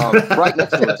right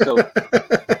next to it. So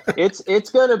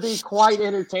it's going to be quite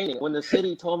entertaining. When the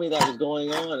city told me that was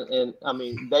going on, and I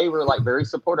mean, they were like very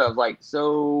supportive. Like,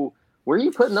 so where are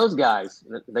you putting those guys?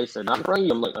 They said, not in front of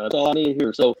you. I'm like, that's all I need to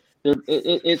hear. So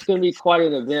it's going to be quite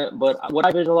an event. But what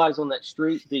I visualize on that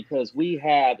street, because we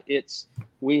have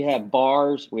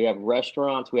bars, we have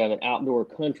restaurants, we have an outdoor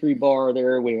country bar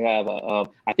there. We have I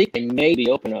think they maybe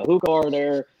open a hookah bar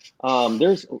there.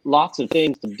 There's lots of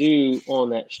things to do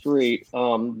on that street.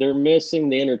 They're missing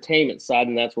the entertainment side,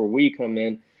 and that's where we come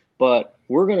in. But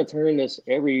we're going to turn this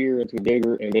every year into a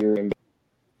bigger and bigger and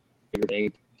bigger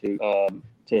thing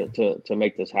to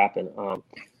make this happen.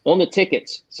 On the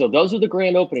tickets, so those are the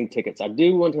grand opening tickets. I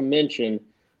do want to mention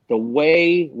the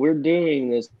way we're doing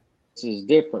this is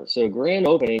different. So grand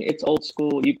opening, it's old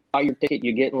school. You buy your ticket,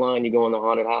 you get in line, you go in the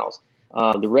haunted house.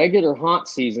 The regular haunt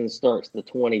season starts the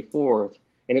 24th,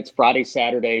 and it's Friday,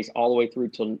 Saturdays, all the way through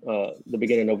to the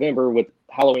beginning of November with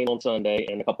Halloween on Sunday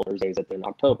and a couple Thursdays at the end of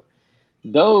October.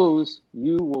 Those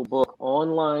you will book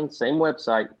online, same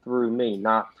website through me,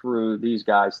 not through these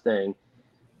guys' thing.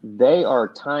 They are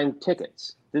timed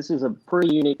tickets. This is a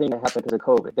pretty unique thing that happened because of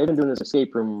COVID. They've been doing this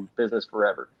escape room business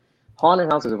forever.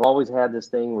 Haunted houses have always had this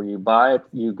thing where you buy a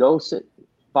ticket and you go sit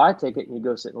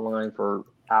in line for an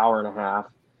hour and a half.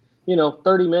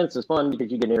 30 minutes is fun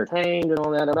because you get entertained and all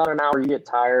that. About an hour, you get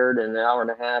tired, and an hour and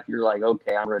a half, you're like,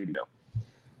 okay, I'm ready to go.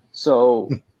 So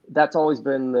that's always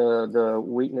been the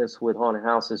weakness with haunted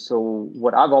houses. So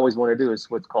what I've always wanted to do is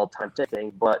what's called time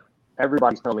ticketing, but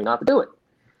everybody's telling me not to do it.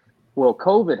 Well,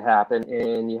 COVID happened,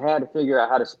 and you had to figure out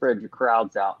how to spread your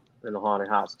crowds out in the haunted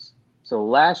houses. So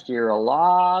last year, a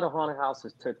lot of haunted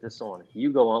houses took this on.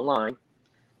 You go online.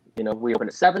 We open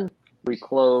at 7. We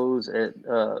close at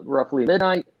roughly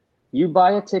midnight. You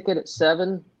buy a ticket at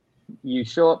 7. You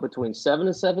show up between 7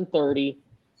 and 7:30,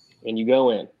 and you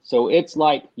go in. So it's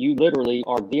like you literally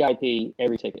are VIP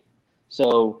every ticket.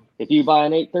 So if you buy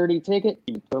an 8:30 ticket,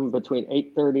 you come between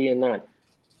 8:30 and 9.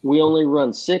 We only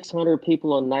run 600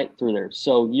 people a night through there.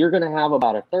 So you're going to have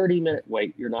about a 30-minute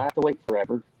wait. You're not have to wait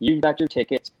forever. You've got your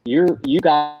tickets. You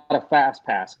got a fast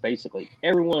pass, basically.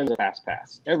 Everyone's a fast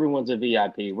pass. Everyone's a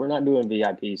VIP. We're not doing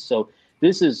VIPs. So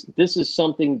this is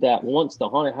something that once the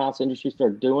haunted house industry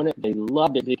started doing it, they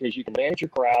loved it because you can manage your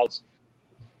crowds.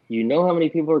 You know how many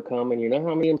people are coming. You know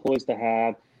how many employees to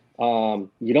have.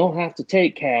 You don't have to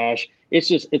take cash. It's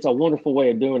a wonderful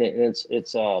way of doing it. And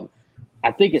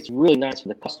I think it's really nice for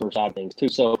the customer side of things too.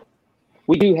 So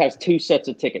we do have 2 sets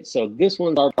of tickets. So this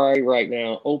one's our priority right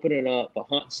now, opening up the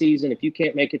haunt season. If you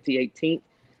can't make it the 18th,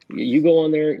 you go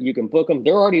on there, you can book them.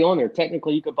 They're already on there.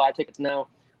 Technically, you could buy tickets now.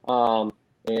 And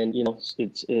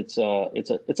it's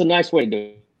a nice way to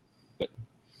do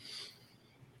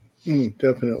it.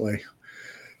 Definitely.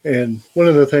 And one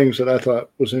of the things that I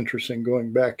thought was interesting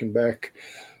going back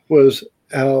was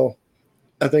how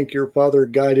I think your father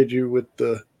guided you with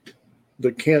the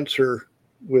cancer,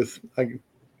 with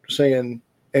saying,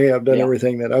 hey, I've done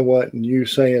everything that I want, and you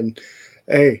saying,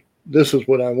 hey, this is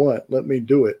what I want, let me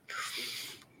do it.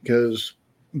 Because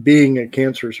being a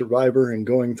cancer survivor and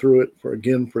going through it for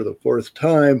the 4th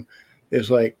time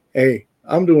is like, hey,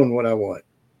 I'm doing what I want.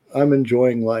 I'm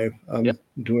enjoying life. I'm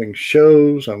doing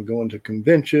shows. I'm going to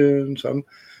conventions. I'm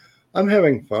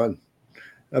having fun.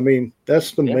 I mean,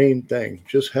 that's the main thing.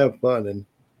 Just have fun and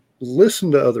listen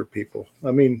to other people.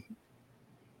 I mean,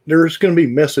 there's going to be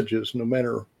messages no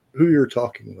matter who you're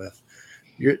talking with.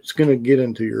 It's going to get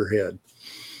into your head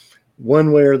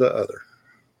one way or the other.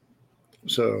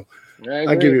 So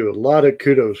I give you a lot of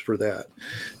kudos for that.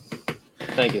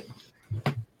 Thank you.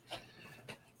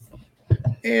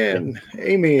 And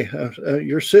Amy,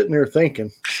 you're sitting there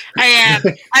thinking. I am.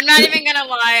 I'm not even going to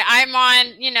lie. I'm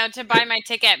on, to buy my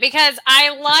ticket because I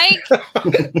like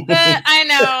I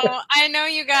know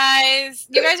you guys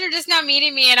are just now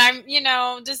meeting me and I'm, you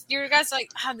guys are like,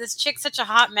 oh, this chick's such a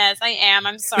hot mess.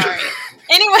 I'm sorry.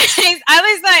 Anyways, at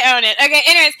least I own it. Okay.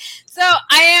 Anyways, so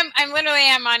I'm literally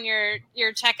on your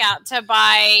checkout to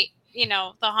buy,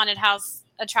 the haunted house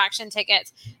attraction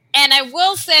tickets. And I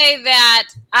will say that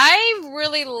I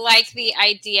really like the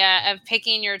idea of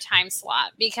picking your time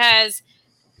slot because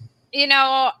and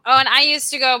I used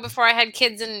to go before I had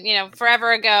kids and,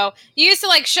 forever ago. You used to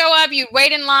like show up, you'd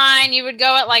wait in line, you would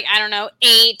go at like, I don't know,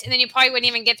 8, and then you probably wouldn't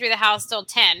even get through the house till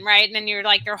 10, right? And then you're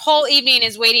like, your whole evening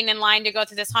is waiting in line to go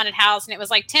through this haunted house, and it was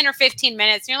like 10 or 15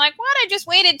 minutes. And you're like, what? I just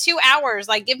waited 2 hours.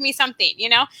 Like, give me something,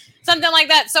 something like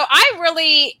that. So I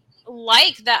really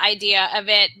like the idea of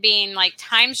it being like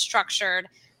time structured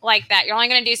like that. You're only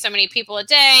going to do so many people a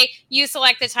day. You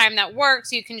select the time that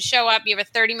works. You can show up. You have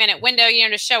a 30-minute window,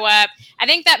 to show up. I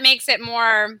think that makes it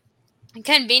more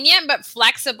convenient but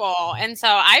flexible. And so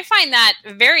I find that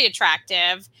very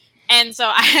attractive. And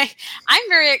so I'm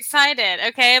very excited.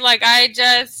 Okay. Like I'm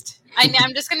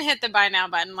just going to hit the buy now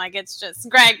button. Like it's just,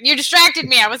 Greg, you distracted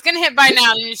me. I was going to hit buy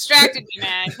now and you distracted me,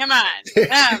 man. Come on.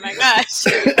 Oh my gosh.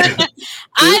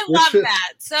 I love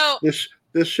that. So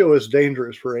this show is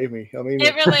dangerous for Amy. I mean,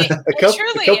 it really,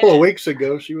 a couple of weeks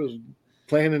ago, she was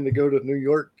planning to go to New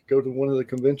York, go to one of the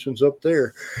conventions up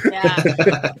there. Yeah,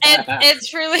 it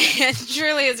truly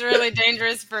is really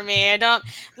dangerous for me. I don't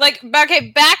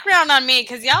okay, background on me,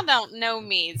 because y'all don't know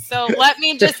me. So let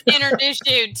me just introduce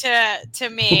you to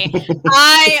me.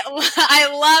 I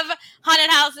love haunted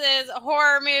houses,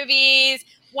 horror movies,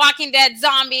 Walking Dead,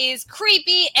 zombies.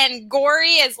 Creepy and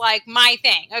gory is like my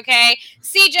thing. Okay,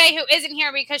 CJ, who isn't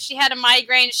here because she had a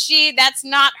migraine, that's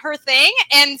not her thing.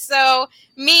 And so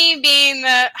me, being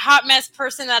the hot mess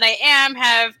person that I am,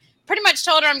 have pretty much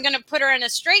told her I'm going to put her in a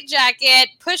straitjacket,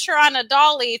 push her on a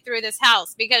dolly through this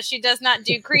house, because she does not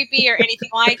do creepy or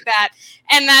anything like that.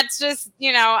 And that's just,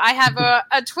 I have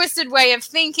a twisted way of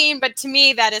thinking, but to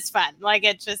me that is fun. Like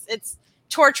it's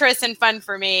torturous and fun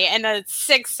for me, and a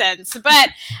sixth sense. But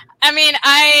I mean,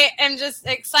 I am just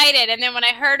excited. And then when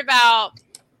I heard about,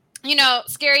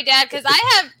 Scary Dad, because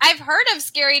I've heard of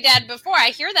Scary Dad before.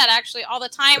 I hear that actually all the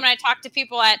time when I talk to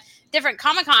people at different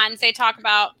Comic-Cons. They talk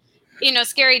about,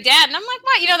 Scary Dad, and I'm like,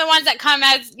 what? The ones that come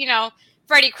as,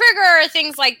 Freddy Krueger or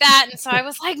things like that. And so I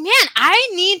was like, man, I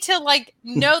need to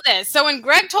know this. So when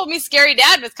Greg told me Scary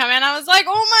Dad was coming, I was like,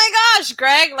 oh my gosh,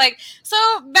 Greg.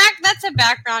 That's a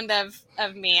background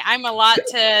of me. I'm a lot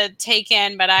to take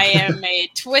in, but I am a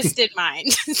twisted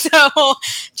mind. So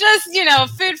just,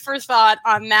 food for thought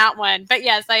on that one. But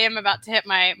yes, I am about to hit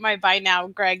my buy now,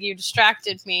 Greg. You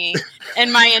distracted me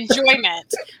in my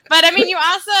enjoyment. But I mean, you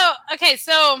also, okay,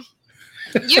 so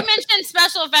you mentioned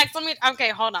special effects. Okay,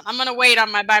 hold on. I'm going to wait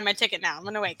on buy my ticket now. I'm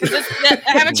going to wait because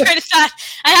I have a train of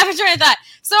thought.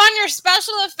 So on your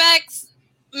special effects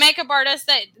makeup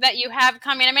artist that you have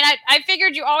coming, I mean, I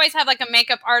figured you always have like a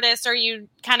makeup artist, or you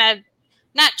kind of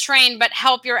not train, but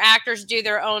help your actors do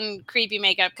their own creepy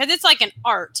makeup, because it's like an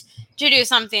art to do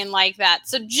something like that.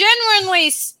 So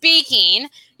generally speaking,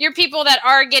 your people that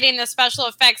are getting the special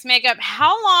effects makeup,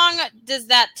 how long does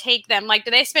that take them? Like,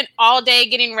 do they spend all day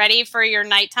getting ready for your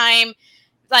nighttime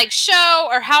show,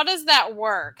 or how does that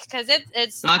work? Because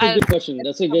it's that's a good question.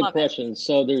 That's a good question.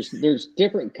 So there's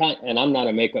different kind, and I'm not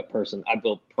a makeup person. I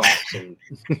build props and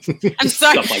I'm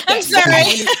sorry. Stuff like that. I'm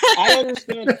sorry. I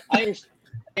understand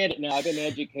it now. I've been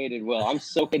educated well. I'm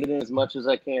soaking it in as much as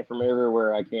I can from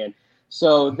everywhere I can.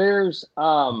 So there's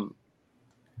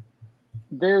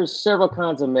several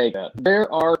kinds of makeup.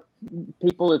 There are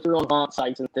people that are on haunt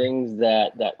sites and things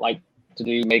that like to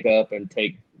do makeup and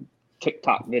take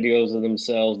TikTok videos of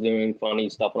themselves doing funny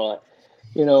stuff and all that.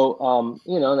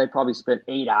 And they probably spent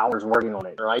 8 hours working on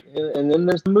it, right? And then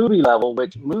there's the movie level,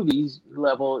 which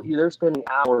they're spending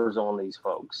hours on these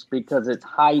folks because it's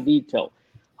high detail.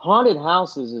 Haunted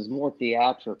houses is more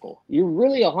theatrical.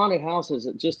 A haunted house is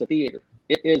just a theater.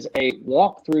 It is a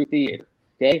walk-through theater,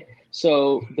 okay?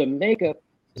 So the makeup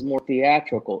is more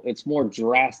theatrical. It's more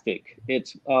drastic.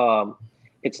 It's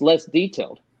less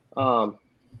detailed.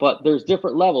 But there's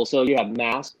different levels. So you have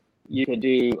masks. You could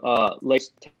do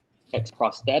latex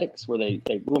prosthetics where they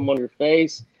glue them on your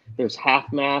face. There's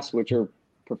half masks, which are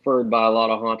preferred by a lot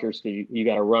of haunters because you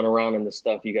got to run around in this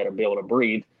stuff. You got to be able to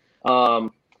breathe.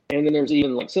 And then there's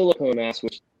even like silicone masks,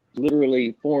 which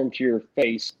literally form to your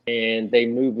face and they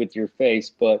move with your face.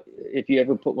 But if you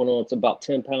ever put one on, it's about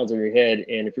 10 pounds on your head.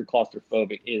 And if you're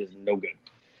claustrophobic, it is no good.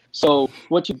 So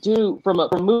what you do from a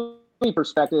movie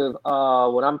perspective,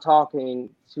 when I'm talking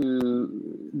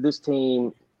to this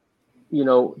team,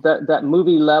 that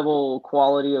movie level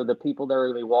quality of the people that are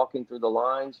going to be walking through the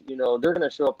lines, they're going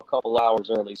to show up a couple hours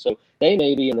early. So they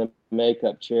may be in the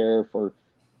makeup chair for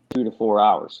 2 to 4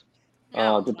 hours.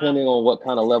 Depending on what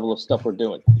kind of level of stuff we're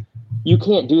doing. You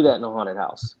can't do that in a haunted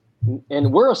house.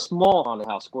 And we're a small haunted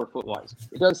house, square foot wise.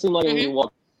 It doesn't seem like when you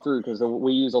walk through because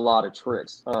we use a lot of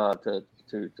tricks to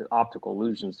optical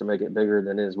illusions to make it bigger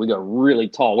than it is. We go really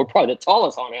tall. We're probably the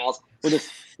tallest haunted house.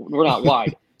 We're not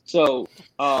wide. So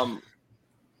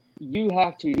you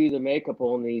have to do the makeup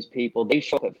on these people. They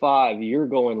show up at 5. You're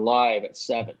going live at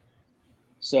 7.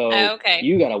 So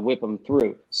you got to whip them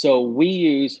through. So we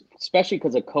use, especially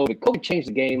because of COVID. COVID changed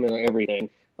the game and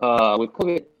everything. With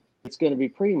COVID, it's going to be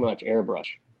pretty much airbrush.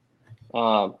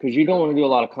 Because you don't want to do a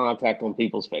lot of contact on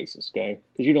people's faces, okay?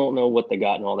 Because you don't know what they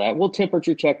got and all that. We'll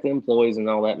temperature check the employees and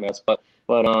all that mess. But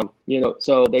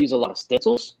so they use a lot of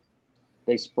stencils.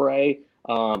 They spray.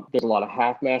 There's a lot of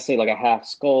half masks, say like a half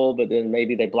skull, but then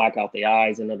maybe they black out the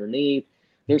eyes and underneath.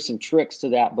 There's some tricks to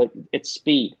that, but it's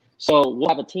speed. So we'll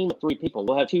have a team of 3 people.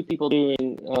 We'll have 2 people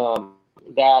doing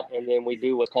that, and then we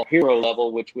do what's called hero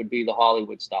level, which would be the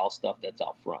Hollywood style stuff that's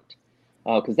out front.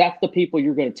 Because that's the people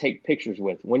you're going to take pictures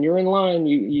with. When you're in line,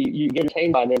 you get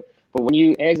entertained by them. But when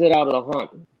you exit out of the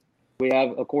hunt, we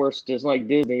have, of course, just like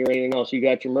Disney or anything else, you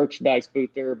got your merchandise booth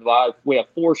there. We have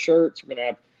 4 shirts. We're going to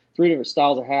have 3 different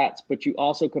styles of hats, but you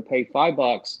also could pay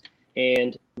 $5.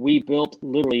 And we built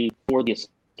literally for the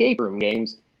escape room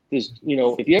games. Is,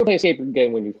 if you ever play escape room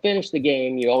game, when you finish the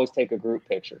game, you always take a group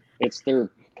picture. It's their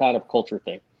kind of culture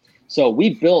thing. So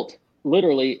we built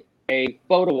literally a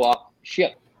photo op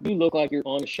ship. You look like you're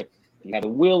on a ship. You have a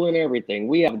wheel and everything.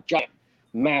 We have a giant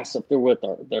mass up there with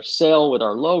their sail with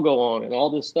our logo on and all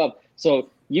this stuff. So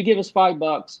you give us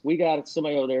 $5. We got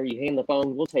somebody over there. You hand the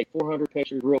phone. We'll take 400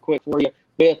 pictures real quick for you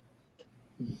with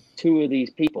 2 of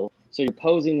these people. So you're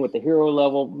posing with the hero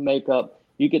level makeup.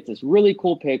 You get this really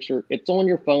cool picture. It's on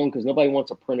your phone because nobody wants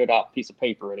a printed out piece of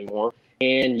paper anymore.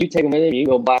 And you take them with you and you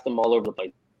go blast them all over the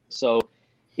place. So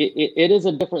it is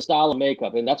a different style of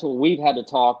makeup. And that's what we've had to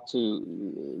talk to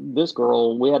this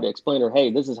girl. We had to explain to her,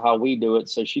 hey, this is how we do it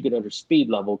so she could under speed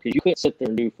level, because you couldn't sit there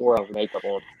and do 4 hours makeup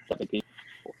on 7 people.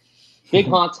 Big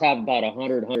haunts have about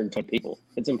 100, 120 people.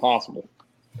 It's impossible.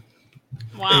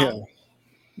 Wow.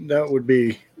 Yeah, that would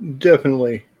be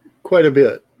definitely quite a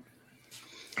bit.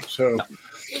 So,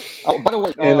 by the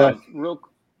way, and,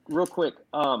 real quick,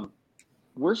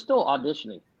 we're still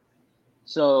auditioning.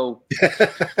 So, if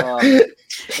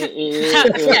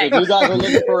you guys are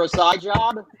looking for a side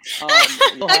job,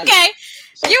 okay.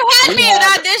 So you had me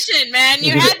at audition, man.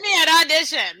 You had me at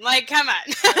audition. Like, come on.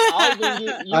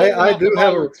 I do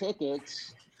have a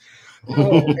tickets.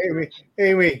 Oh,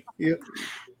 Amy,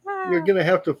 you're gonna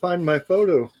have to find my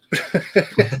photo.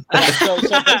 so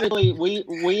basically, we're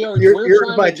you're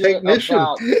trying my to get technician.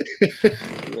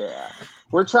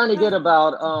 We're trying to get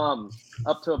about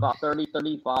up to about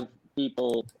 35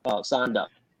 people signed up.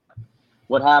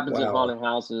 What happens in haunted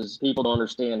houses, people don't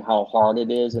understand how hard it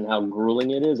is and how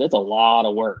grueling it is. It's a lot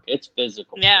of work. It's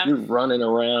physical. Yeah. You're running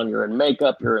around. You're in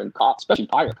makeup. You're in especially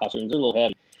pirate costumes. They're a little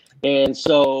heavy. And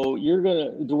so you're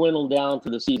going to dwindle down for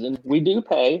the season. We do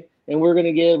pay, and we're going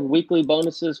to give weekly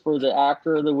bonuses for the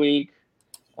actor of the week.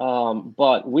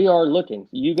 But we are looking.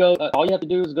 You go. All you have to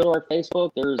do is go to our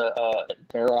Facebook. There's a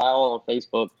Terror Isle on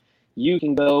Facebook. You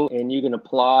can go and you can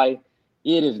apply.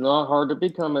 It is not hard to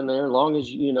become in there, as long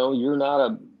as you're not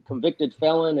a convicted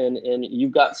felon and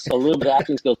you've got a little bit of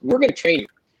acting skills. We're going to train you.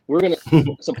 We're going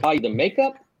to supply you the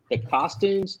makeup, the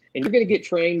costumes, and you're going to get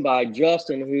trained by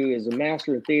Justin, who is a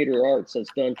master in theater arts that's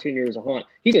done 10 years of haunt.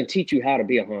 He's going to teach you how to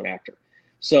be a haunt actor.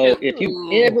 So if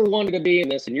you ever wanted to be in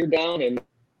this and you're down in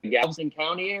the Galveston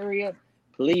County area,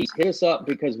 please hit us up,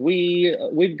 because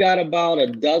we've got about a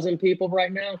dozen people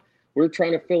right now. We're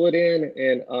trying to fill it in,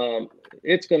 and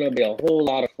it's going to be a whole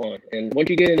lot of fun. And once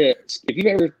you get into it, if you've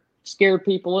ever scared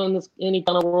people in any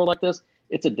kind of world like this,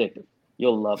 it's addictive.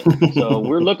 You'll love it. So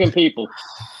we're looking people.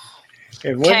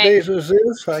 And what days is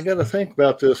this? I got to think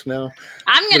about this now.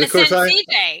 I'm going to send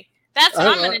CJ. That's what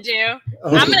I'm going to do.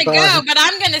 I'm going to go, but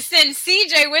I'm going to send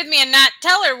CJ with me and not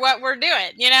tell her what we're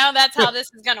doing. That's how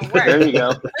this is going to work. There you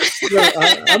go.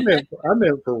 I'm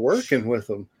in for working with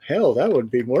them. Hell, that would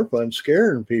be more fun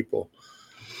scaring people.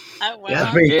 Oh, well.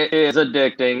 Yeah, it is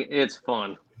addicting. It's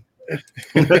fun.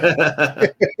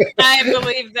 I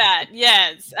believe that.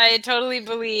 Yes, I totally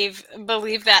believe that.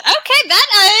 Okay,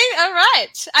 all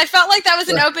right. I felt like that was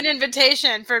an open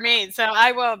invitation for me, so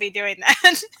I will be doing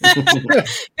that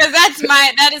because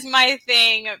that is my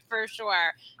thing for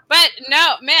sure. But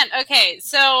no, man. Okay,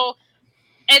 so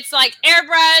it's like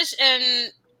airbrush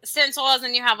and stencils,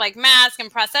 and you have like masks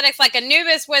and prosthetics. Like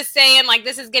Anubis was saying, like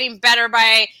this is getting better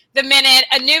by the minute.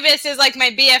 Anubis is like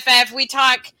my BFF. We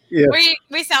talk. Yeah.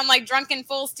 We sound like drunken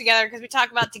fools together because we talk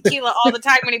about tequila all the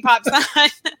time when he pops on.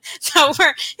 So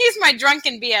he's my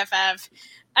drunken BFF.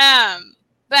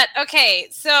 But okay,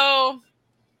 so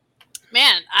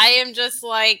man, I am just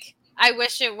like, I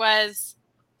wish it was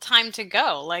time to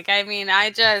go. Like, I mean,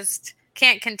 I just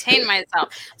can't contain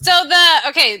myself. So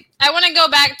I want to go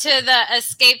back to the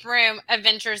escape room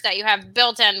adventures that you have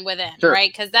built in within, Sure.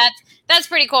 right? Because that's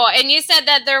pretty cool. And you said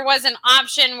that there was an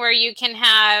option where you can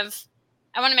have.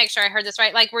 I want to make sure I heard this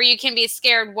right. Like where you can be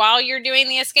scared while you're doing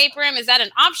the escape room. Is that an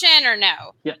option or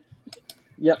no?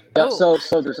 Yep. So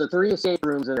there's 3 escape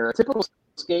rooms in there. A typical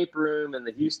escape room in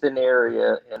the Houston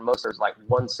area, and most there's like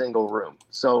one single room.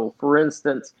 So, for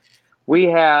instance, we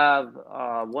have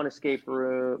one escape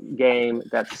room game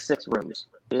that's 6 rooms.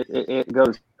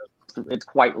 It's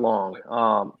quite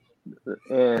long,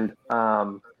 and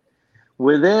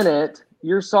within it,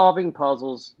 you're solving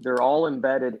puzzles. They're all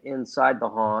embedded inside the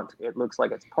haunt. It looks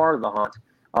like it's part of the haunt.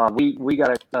 We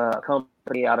got a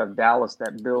company out of Dallas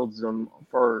that builds them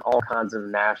for all kinds of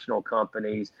national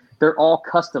companies. They're all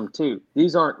custom too.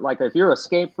 These aren't like, if you're an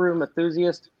escape room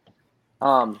enthusiast,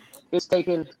 it's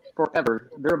taken forever.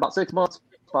 They're about 6 months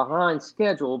behind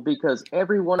schedule because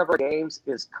every one of our games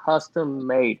is custom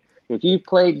made. If you've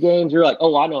played games, you're like,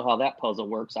 oh, I know how that puzzle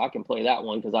works. I can play that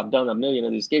one because I've done a million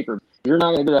of these escape rooms. You're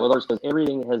not going to do that with ours because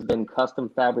everything has been custom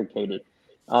fabricated.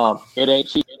 It ain't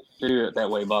cheap to do it that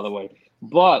way, by the way.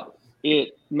 But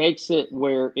it makes it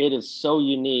where it is so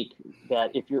unique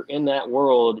that if you're in that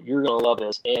world, you're going to love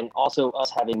this. And also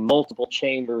us having multiple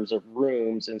chambers of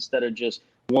rooms instead of just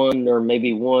one or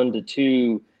maybe 1 to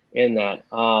 2 in that.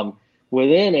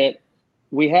 Within it,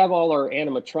 we have all our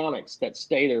animatronics that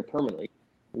stay there permanently.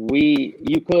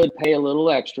 You could pay a little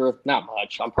extra, not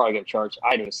much. I'm probably going to charge.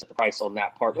 I didn't set the price on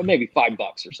that part, but maybe $5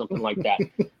 or something like that.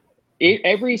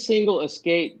 Every single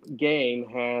escape game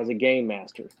has a game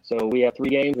master. So we have 3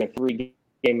 games and 3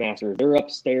 game masters. They're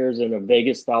upstairs in a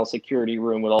Vegas-style security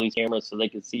room with all these cameras so they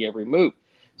can see every move.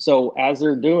 So as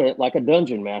they're doing it, like a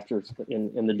dungeon master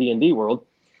in the D&D world,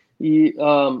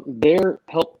 they're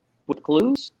help with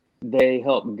clues. They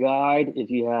help guide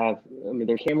if you have,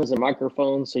 there are cameras and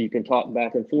microphones so you can talk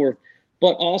back and forth.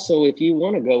 But also, if you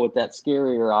want to go with that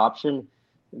scarier option,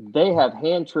 they have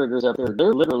hand triggers up there.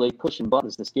 They're literally pushing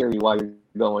buttons to scare you while you're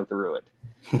going through it,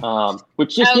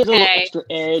 which just gives a little extra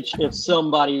edge if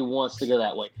somebody wants to go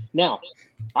that way. Now,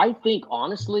 I think,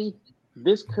 honestly,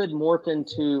 this could morph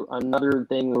into another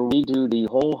thing where we do the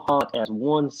whole haunt as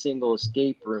one single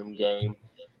escape room game,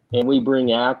 and we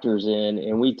bring actors in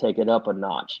and we take it up a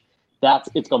notch.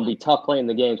 It's going to be tough playing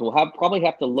the games. We'll probably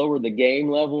have to lower the game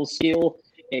level skill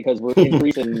because we're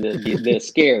increasing the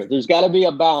scare. There's got to be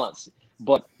a balance,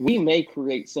 but we may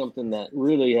create something that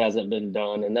really hasn't been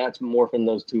done, and that's morphing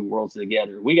those 2 worlds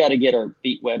together. We got to get our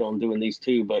feet wet on doing these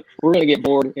 2, but we're going to get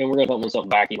bored and we're going to come with something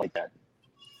wacky like that.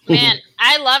 Man,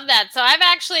 I love that. So I've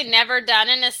actually never done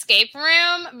an escape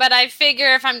room, but I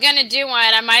figure if I'm going to do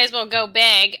one, I might as well go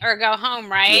big or go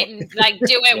home, right? Yep. And like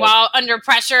do it while under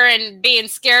pressure and being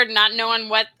scared and not knowing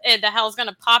what the hell's going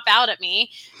to pop out at me,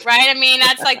 right? I mean,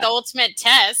 that's like the ultimate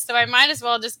test. So I might as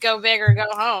well just go big or go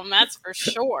home. That's for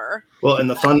sure. Well, and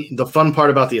the fun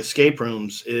part about the escape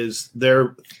rooms is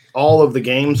all of the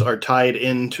games are tied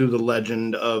into the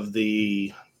legend of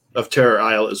Terror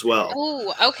Isle as well.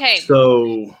 Oh, okay.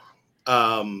 So,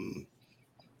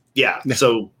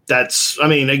 so that's,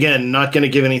 again, not going to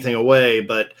give anything away,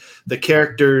 but the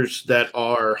characters that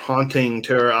are haunting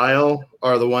Terror Isle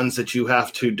are the ones that you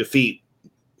have to defeat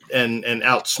and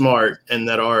outsmart, and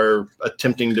that are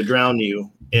attempting to drown you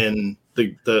in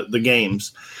the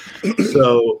games.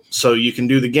 So you can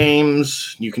do the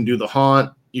games, you can do the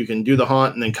haunt. You can do the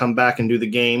haunt and then come back and do the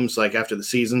games like after the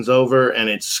season's over, and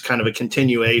it's kind of a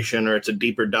continuation or it's a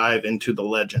deeper dive into the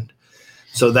legend.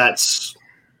 So that's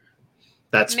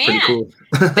pretty cool.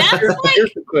 That's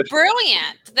like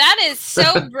brilliant. That is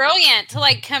so brilliant to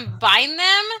like combine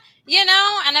them,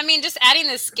 and just adding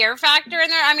the scare factor in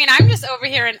there. I'm just over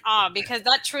here in awe because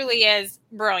that truly is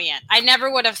brilliant. I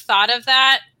never would have thought of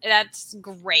that. That's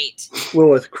great. Well,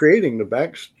 with creating the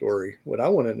backstory, what I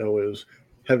want to know is,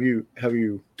 have you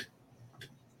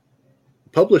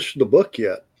published the book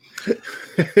yet?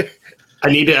 I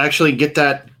need to actually get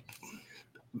that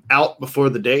out before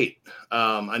the date.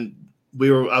 I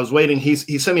was waiting. He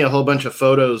sent me a whole bunch of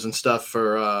photos and stuff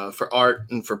for art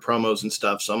and for promos and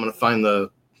stuff. So I'm going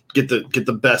to get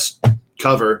the best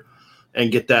cover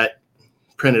and get that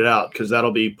printed out, because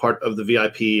that'll be part of the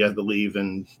VIP, I believe,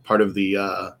 and part of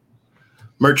the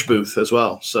merch booth as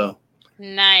well. So.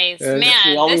 Nice. Man,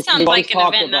 this sounds like an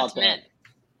event that's meant.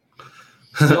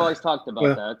 We always talked about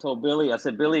that. I told Billy, I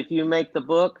said, Billy, if you make the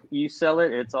book, you sell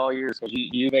it, it's all yours because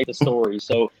you made the story.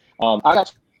 So I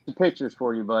got some pictures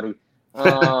for you, buddy.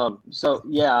 So,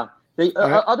 yeah. The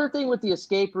other thing with the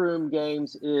escape room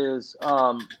games is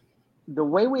the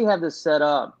way we have this set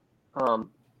up,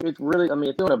 it's really,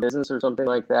 if you're in a business or something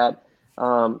like that,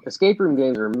 escape room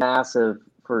games are massive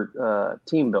for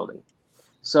team building.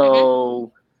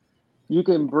 So you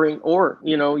can bring, or,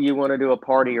 you want to do a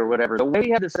party or whatever. The way we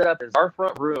have this set up is our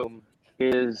front room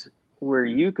is where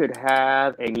you could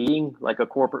have a meeting, like a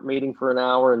corporate meeting for an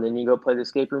hour, and then you go play the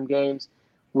escape room games.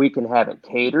 We can have it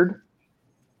catered.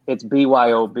 It's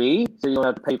BYOB, so you don't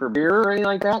have to pay for beer or anything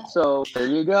like that. So there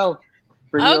you go.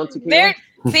 Bring your own tequila.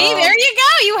 There you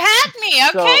go. You had me.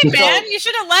 Okay, man. You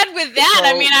should have led with that.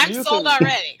 I mean, I'm sold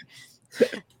already.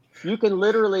 You can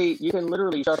literally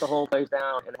shut the whole place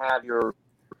down and have your,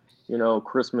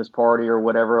 Christmas party or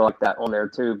whatever like that on there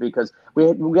too, because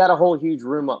we got a whole huge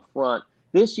room up front.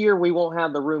 This year we won't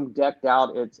have the room decked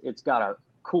out. It's got a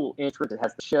cool entrance. It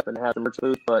has the ship and it has the merch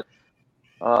booth, but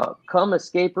come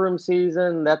escape room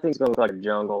season, that thing's going to look like a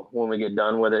jungle when we get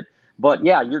done with it. But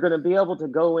yeah, you're going to be able to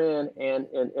go in and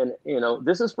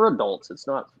this is for adults. It's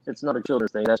not a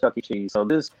children's thing. That's Chuck E. Cheese. So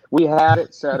we have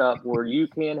it set up where you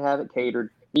can have it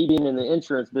catered. Me being in the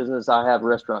insurance business, I have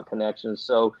restaurant connections,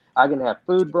 so I can have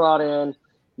food brought in.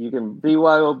 You can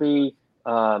BYOB.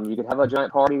 You can have a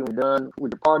giant party when you're done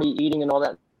with your party, eating and all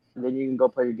that. And then you can go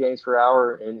play your games for an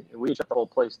hour, and we shut the whole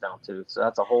place down too. So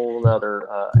that's a whole other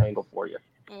angle for you.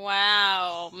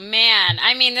 Wow, man.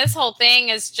 I mean, this whole thing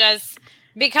is just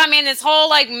becoming this whole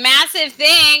like massive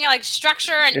thing, like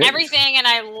structure and everything. And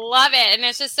I love it. And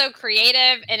it's just so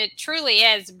creative, and it truly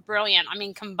is brilliant. I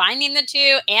mean, combining the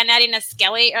two and adding a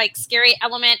scary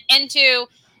element into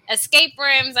escape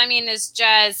rooms. I mean, it's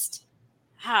just,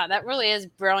 that really is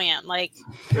brilliant. Like,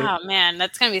 oh man,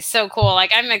 that's going to be so cool.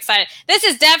 Like, I'm excited. This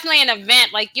is definitely an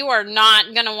event. Like, you are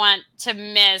not going to want to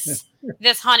miss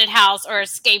this haunted house or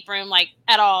escape room, like,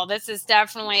 at all. This is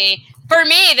definitely, for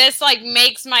me, this like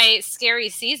makes my scary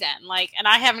season. Like, and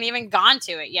I haven't even gone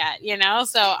to it yet,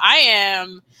 so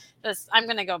I'm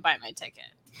going to go buy my ticket.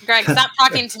 Greg, stop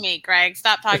talking to me. Greg,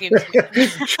 stop talking to me.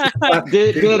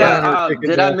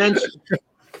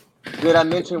 Did I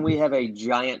mention we have a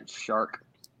giant shark?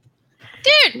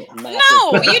 Dude,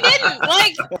 no, you didn't.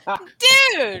 Like,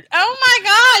 dude, oh my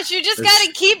gosh, you just got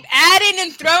to keep adding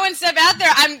and throwing stuff out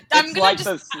there. I'm gonna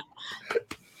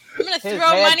throw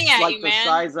money at you,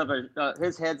 man.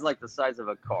 His head's like the size of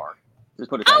a car. Just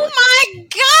put it. Oh my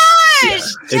gosh!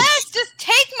 Just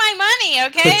take my money,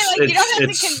 okay? Like, you don't have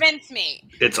to convince me.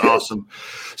 It's awesome.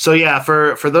 So yeah,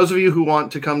 for those of you who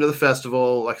want to come to the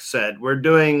festival, like I said, we're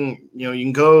doing. You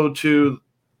can go to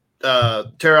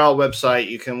Terral website.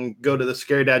 You can go to the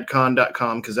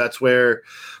scarydadcon.com because that's where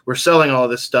we're selling all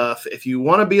this stuff. If you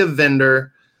want to be a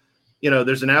vendor,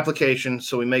 there's an application,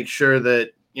 so we make sure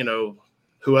that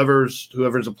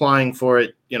whoever's applying for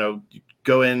it,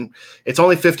 go in. It's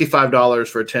only $55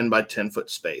 for a 10 by 10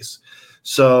 foot space.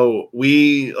 So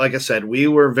like I said, we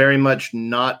were very much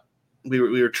not. We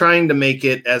were trying to make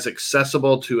it as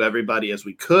accessible to everybody as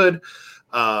we could.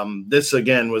 This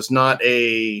again was not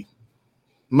a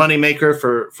moneymaker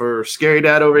for Scary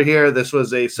Dad over here. This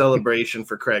was a celebration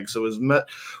for Craig. So it was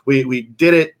we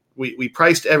did it. We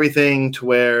priced everything to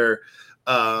where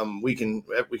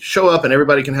we show up and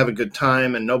everybody can have a good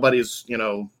time, and nobody's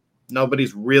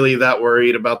really that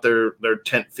worried about their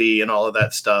tent fee and all of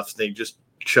that stuff. They just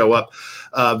show up.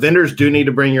 Vendors do need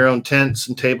to bring your own tents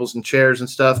and tables and chairs and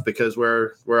stuff because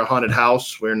we're a haunted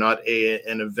house. We're not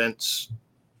an events.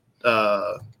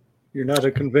 You're not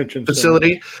a convention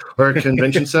facility or a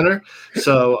convention center.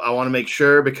 So I want to make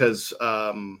sure because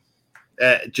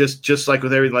just like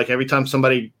with every time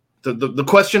somebody, the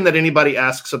question that anybody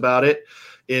asks about it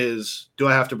is, do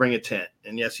I have to bring a tent?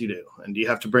 And yes, you do. And do you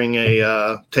have to bring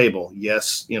a table?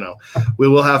 Yes. We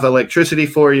will have electricity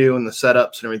for you and the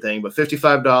setups and everything, but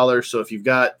 $55. So if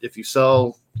you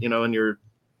sell, and you're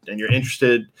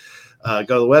interested, go to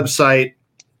the website.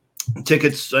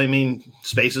 Tickets,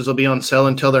 spaces will be on sale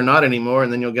until they're not anymore,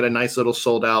 and then you'll get a nice little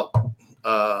sold out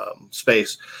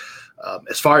space.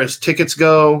 As far as tickets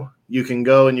go, you can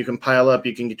go and you can pile up.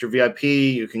 You can get your VIP,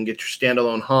 you can get your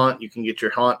standalone haunt, you can get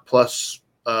your haunt plus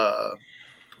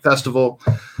festival.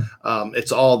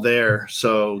 It's all there.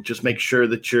 So just make sure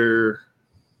that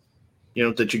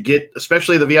that you get,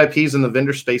 especially the VIPs and the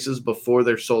vendor spaces before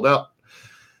they're sold out.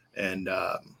 And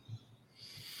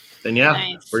then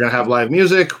nice. We're going to have live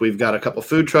music. We've got a couple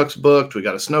food trucks booked. We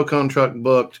got a snow cone truck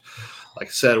booked. Like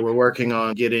I said, we're working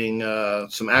on getting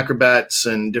some acrobats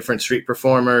and different street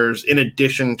performers in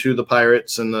addition to the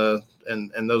pirates and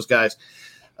those guys.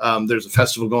 There's a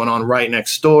festival going on right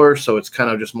next door, so it's kind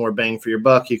of just more bang for your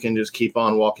buck. You can just keep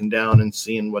on walking down and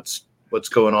seeing what's what's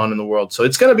going on in the world. So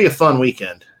it's going to be a fun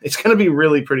weekend. It's going to be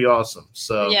really pretty awesome.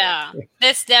 So yeah,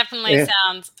 this definitely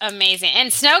sounds amazing.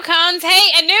 And snow cones, hey,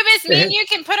 Anubis, me and you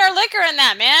can put our liquor in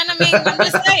that, man. I mean, I'm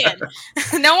just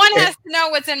saying. No one has to know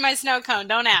what's in my snow cone.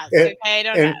 Don't ask, okay?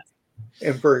 Don't ask.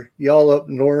 And for y'all up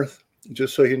north,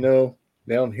 just so you know,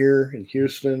 down here in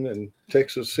Houston and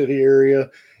Texas City area,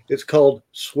 it's called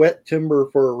sweat timber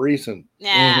for a reason.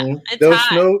 Yeah,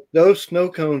 it's those snow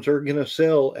cones are going to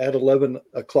sell at 11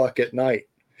 o'clock at night.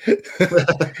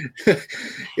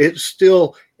 It's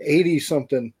still 80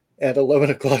 something at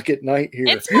 11 o'clock at night here.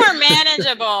 It's more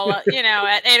manageable, at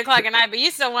 8 o'clock at night, but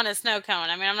you still want a snow cone.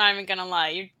 I mean, I'm not even going to lie.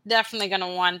 You're definitely going to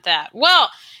want that. Well,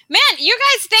 man, you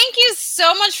guys, thank you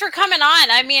so much for coming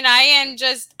on. I mean,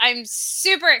 I'm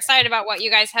super excited about what you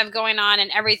guys have going on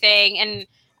and everything. And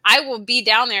I will be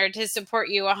down there to support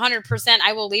you 100%.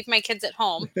 I will leave my kids at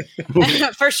home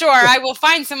for sure. I will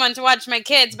find someone to watch my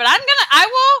kids, but I'm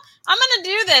going to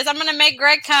do this. I'm going to make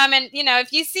Greg come. And,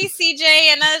 if you see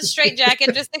CJ in a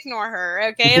straitjacket, just ignore her.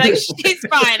 Okay. Like, she's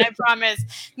fine. I promise.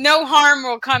 No harm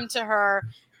will come to her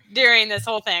during this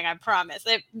whole thing. I promise.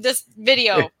 This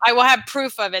video, I will have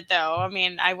proof of it though. I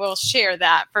mean, I will share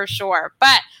that for sure,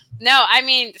 but no, I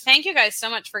mean, thank you guys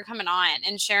so much for coming on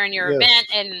and sharing your event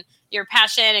and your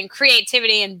passion and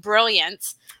creativity and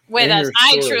brilliance with us.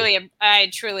 I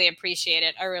truly appreciate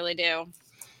it. I really do.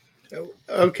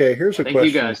 Okay, here's a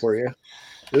question for you.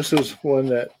 This is one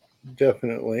that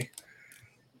definitely,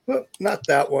 well, not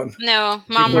that one. No,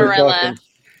 Mom Marilla.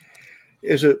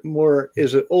 Is it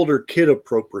older kid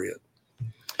appropriate?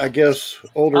 I guess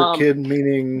older kid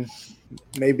meaning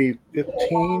maybe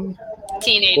 15?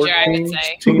 Teenager, 14, I would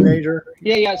say. Teenager?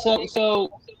 Yeah.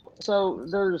 So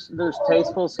there's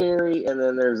tasteful scary, and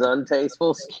then there's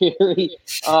untasteful scary.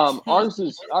 Ours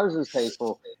is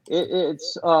tasteful.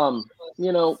 It's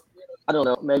I don't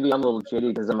know. Maybe I'm a little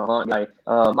jitty because I'm a haunt guy.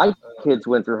 My kids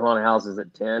went through haunted houses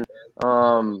at 10.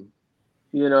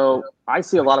 I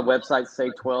see a lot of websites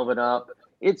say 12 and up.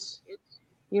 It's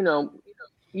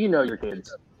your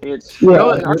kids. It's given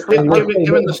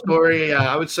the story,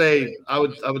 I would say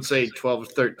 12 or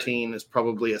 13 is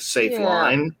probably a safe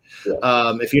line.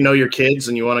 If you know your kids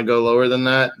and you want to go lower than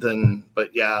that, then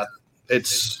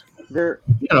it's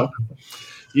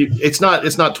it's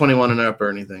not 21 and up or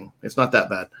anything. It's not that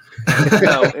bad.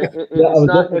 No,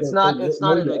 it's not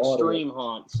an extreme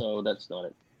haunt, so that's not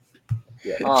it.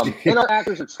 Yeah. And our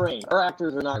actors are trained. Our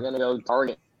actors are not going to go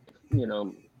target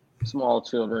small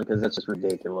children because that's just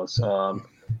ridiculous.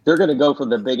 They're going to go for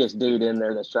the biggest dude in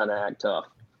there that's trying to act tough.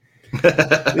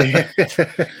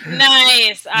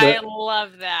 Nice. I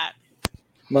love that.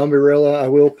 Mombirella, I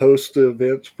will post the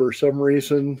events. For some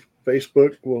reason,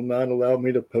 Facebook will not allow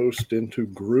me to post into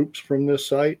groups from this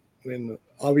site. And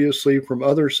obviously from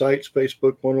other sites,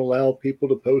 Facebook won't allow people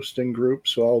to post in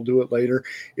groups, so I'll do it later.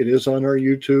 It is on our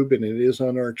YouTube and it is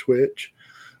on our Twitch,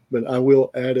 but I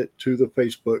will add it to the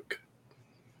Facebook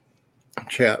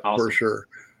chat for sure.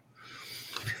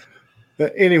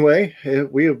 Anyway,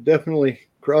 we have definitely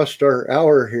crossed our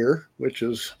hour here, which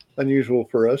is unusual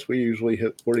for us. We usually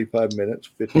hit 45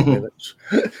 minutes, 50 minutes.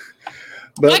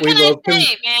 But we love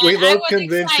conventions.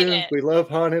 Excited. We love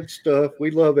haunted stuff.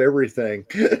 We love everything.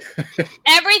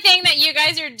 Everything that you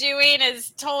guys are doing is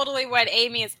totally what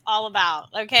Amy is all about.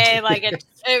 Okay, like it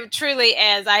truly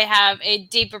is. I have a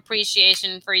deep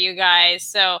appreciation for you guys.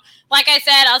 So, like I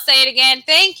said, I'll say it again.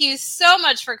 Thank you so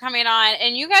much for coming on,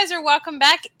 and you guys are welcome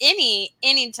back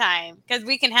anytime because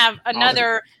we can have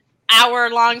another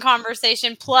hour-long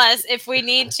conversation. Plus, if we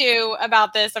need to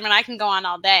about this, I mean, I can go on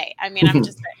all day. I mean,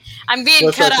 I'm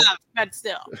being cut off, but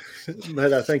still.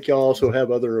 But I think y'all also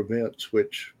have other events,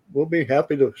 which we'll be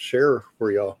happy to share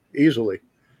for y'all easily.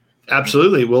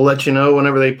 Absolutely. We'll let you know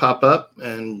whenever they pop up.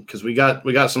 And because we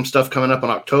got some stuff coming up in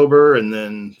October and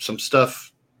then some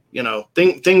stuff,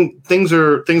 things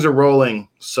are rolling.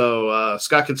 So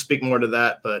Scott could speak more to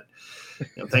that, but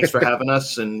thanks for having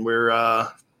us. And we're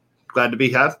glad to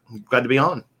be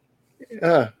on.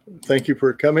 Thank you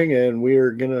for coming. And we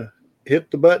are going to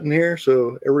hit the button here.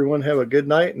 So everyone have a good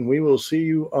night, and we will see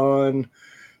you on,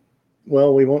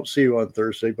 well, we won't see you on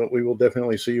Thursday, but we will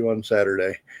definitely see you on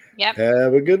Saturday. Yep.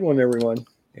 Have a good one, everyone.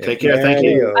 Take care. Thank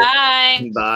you. Bye. Bye.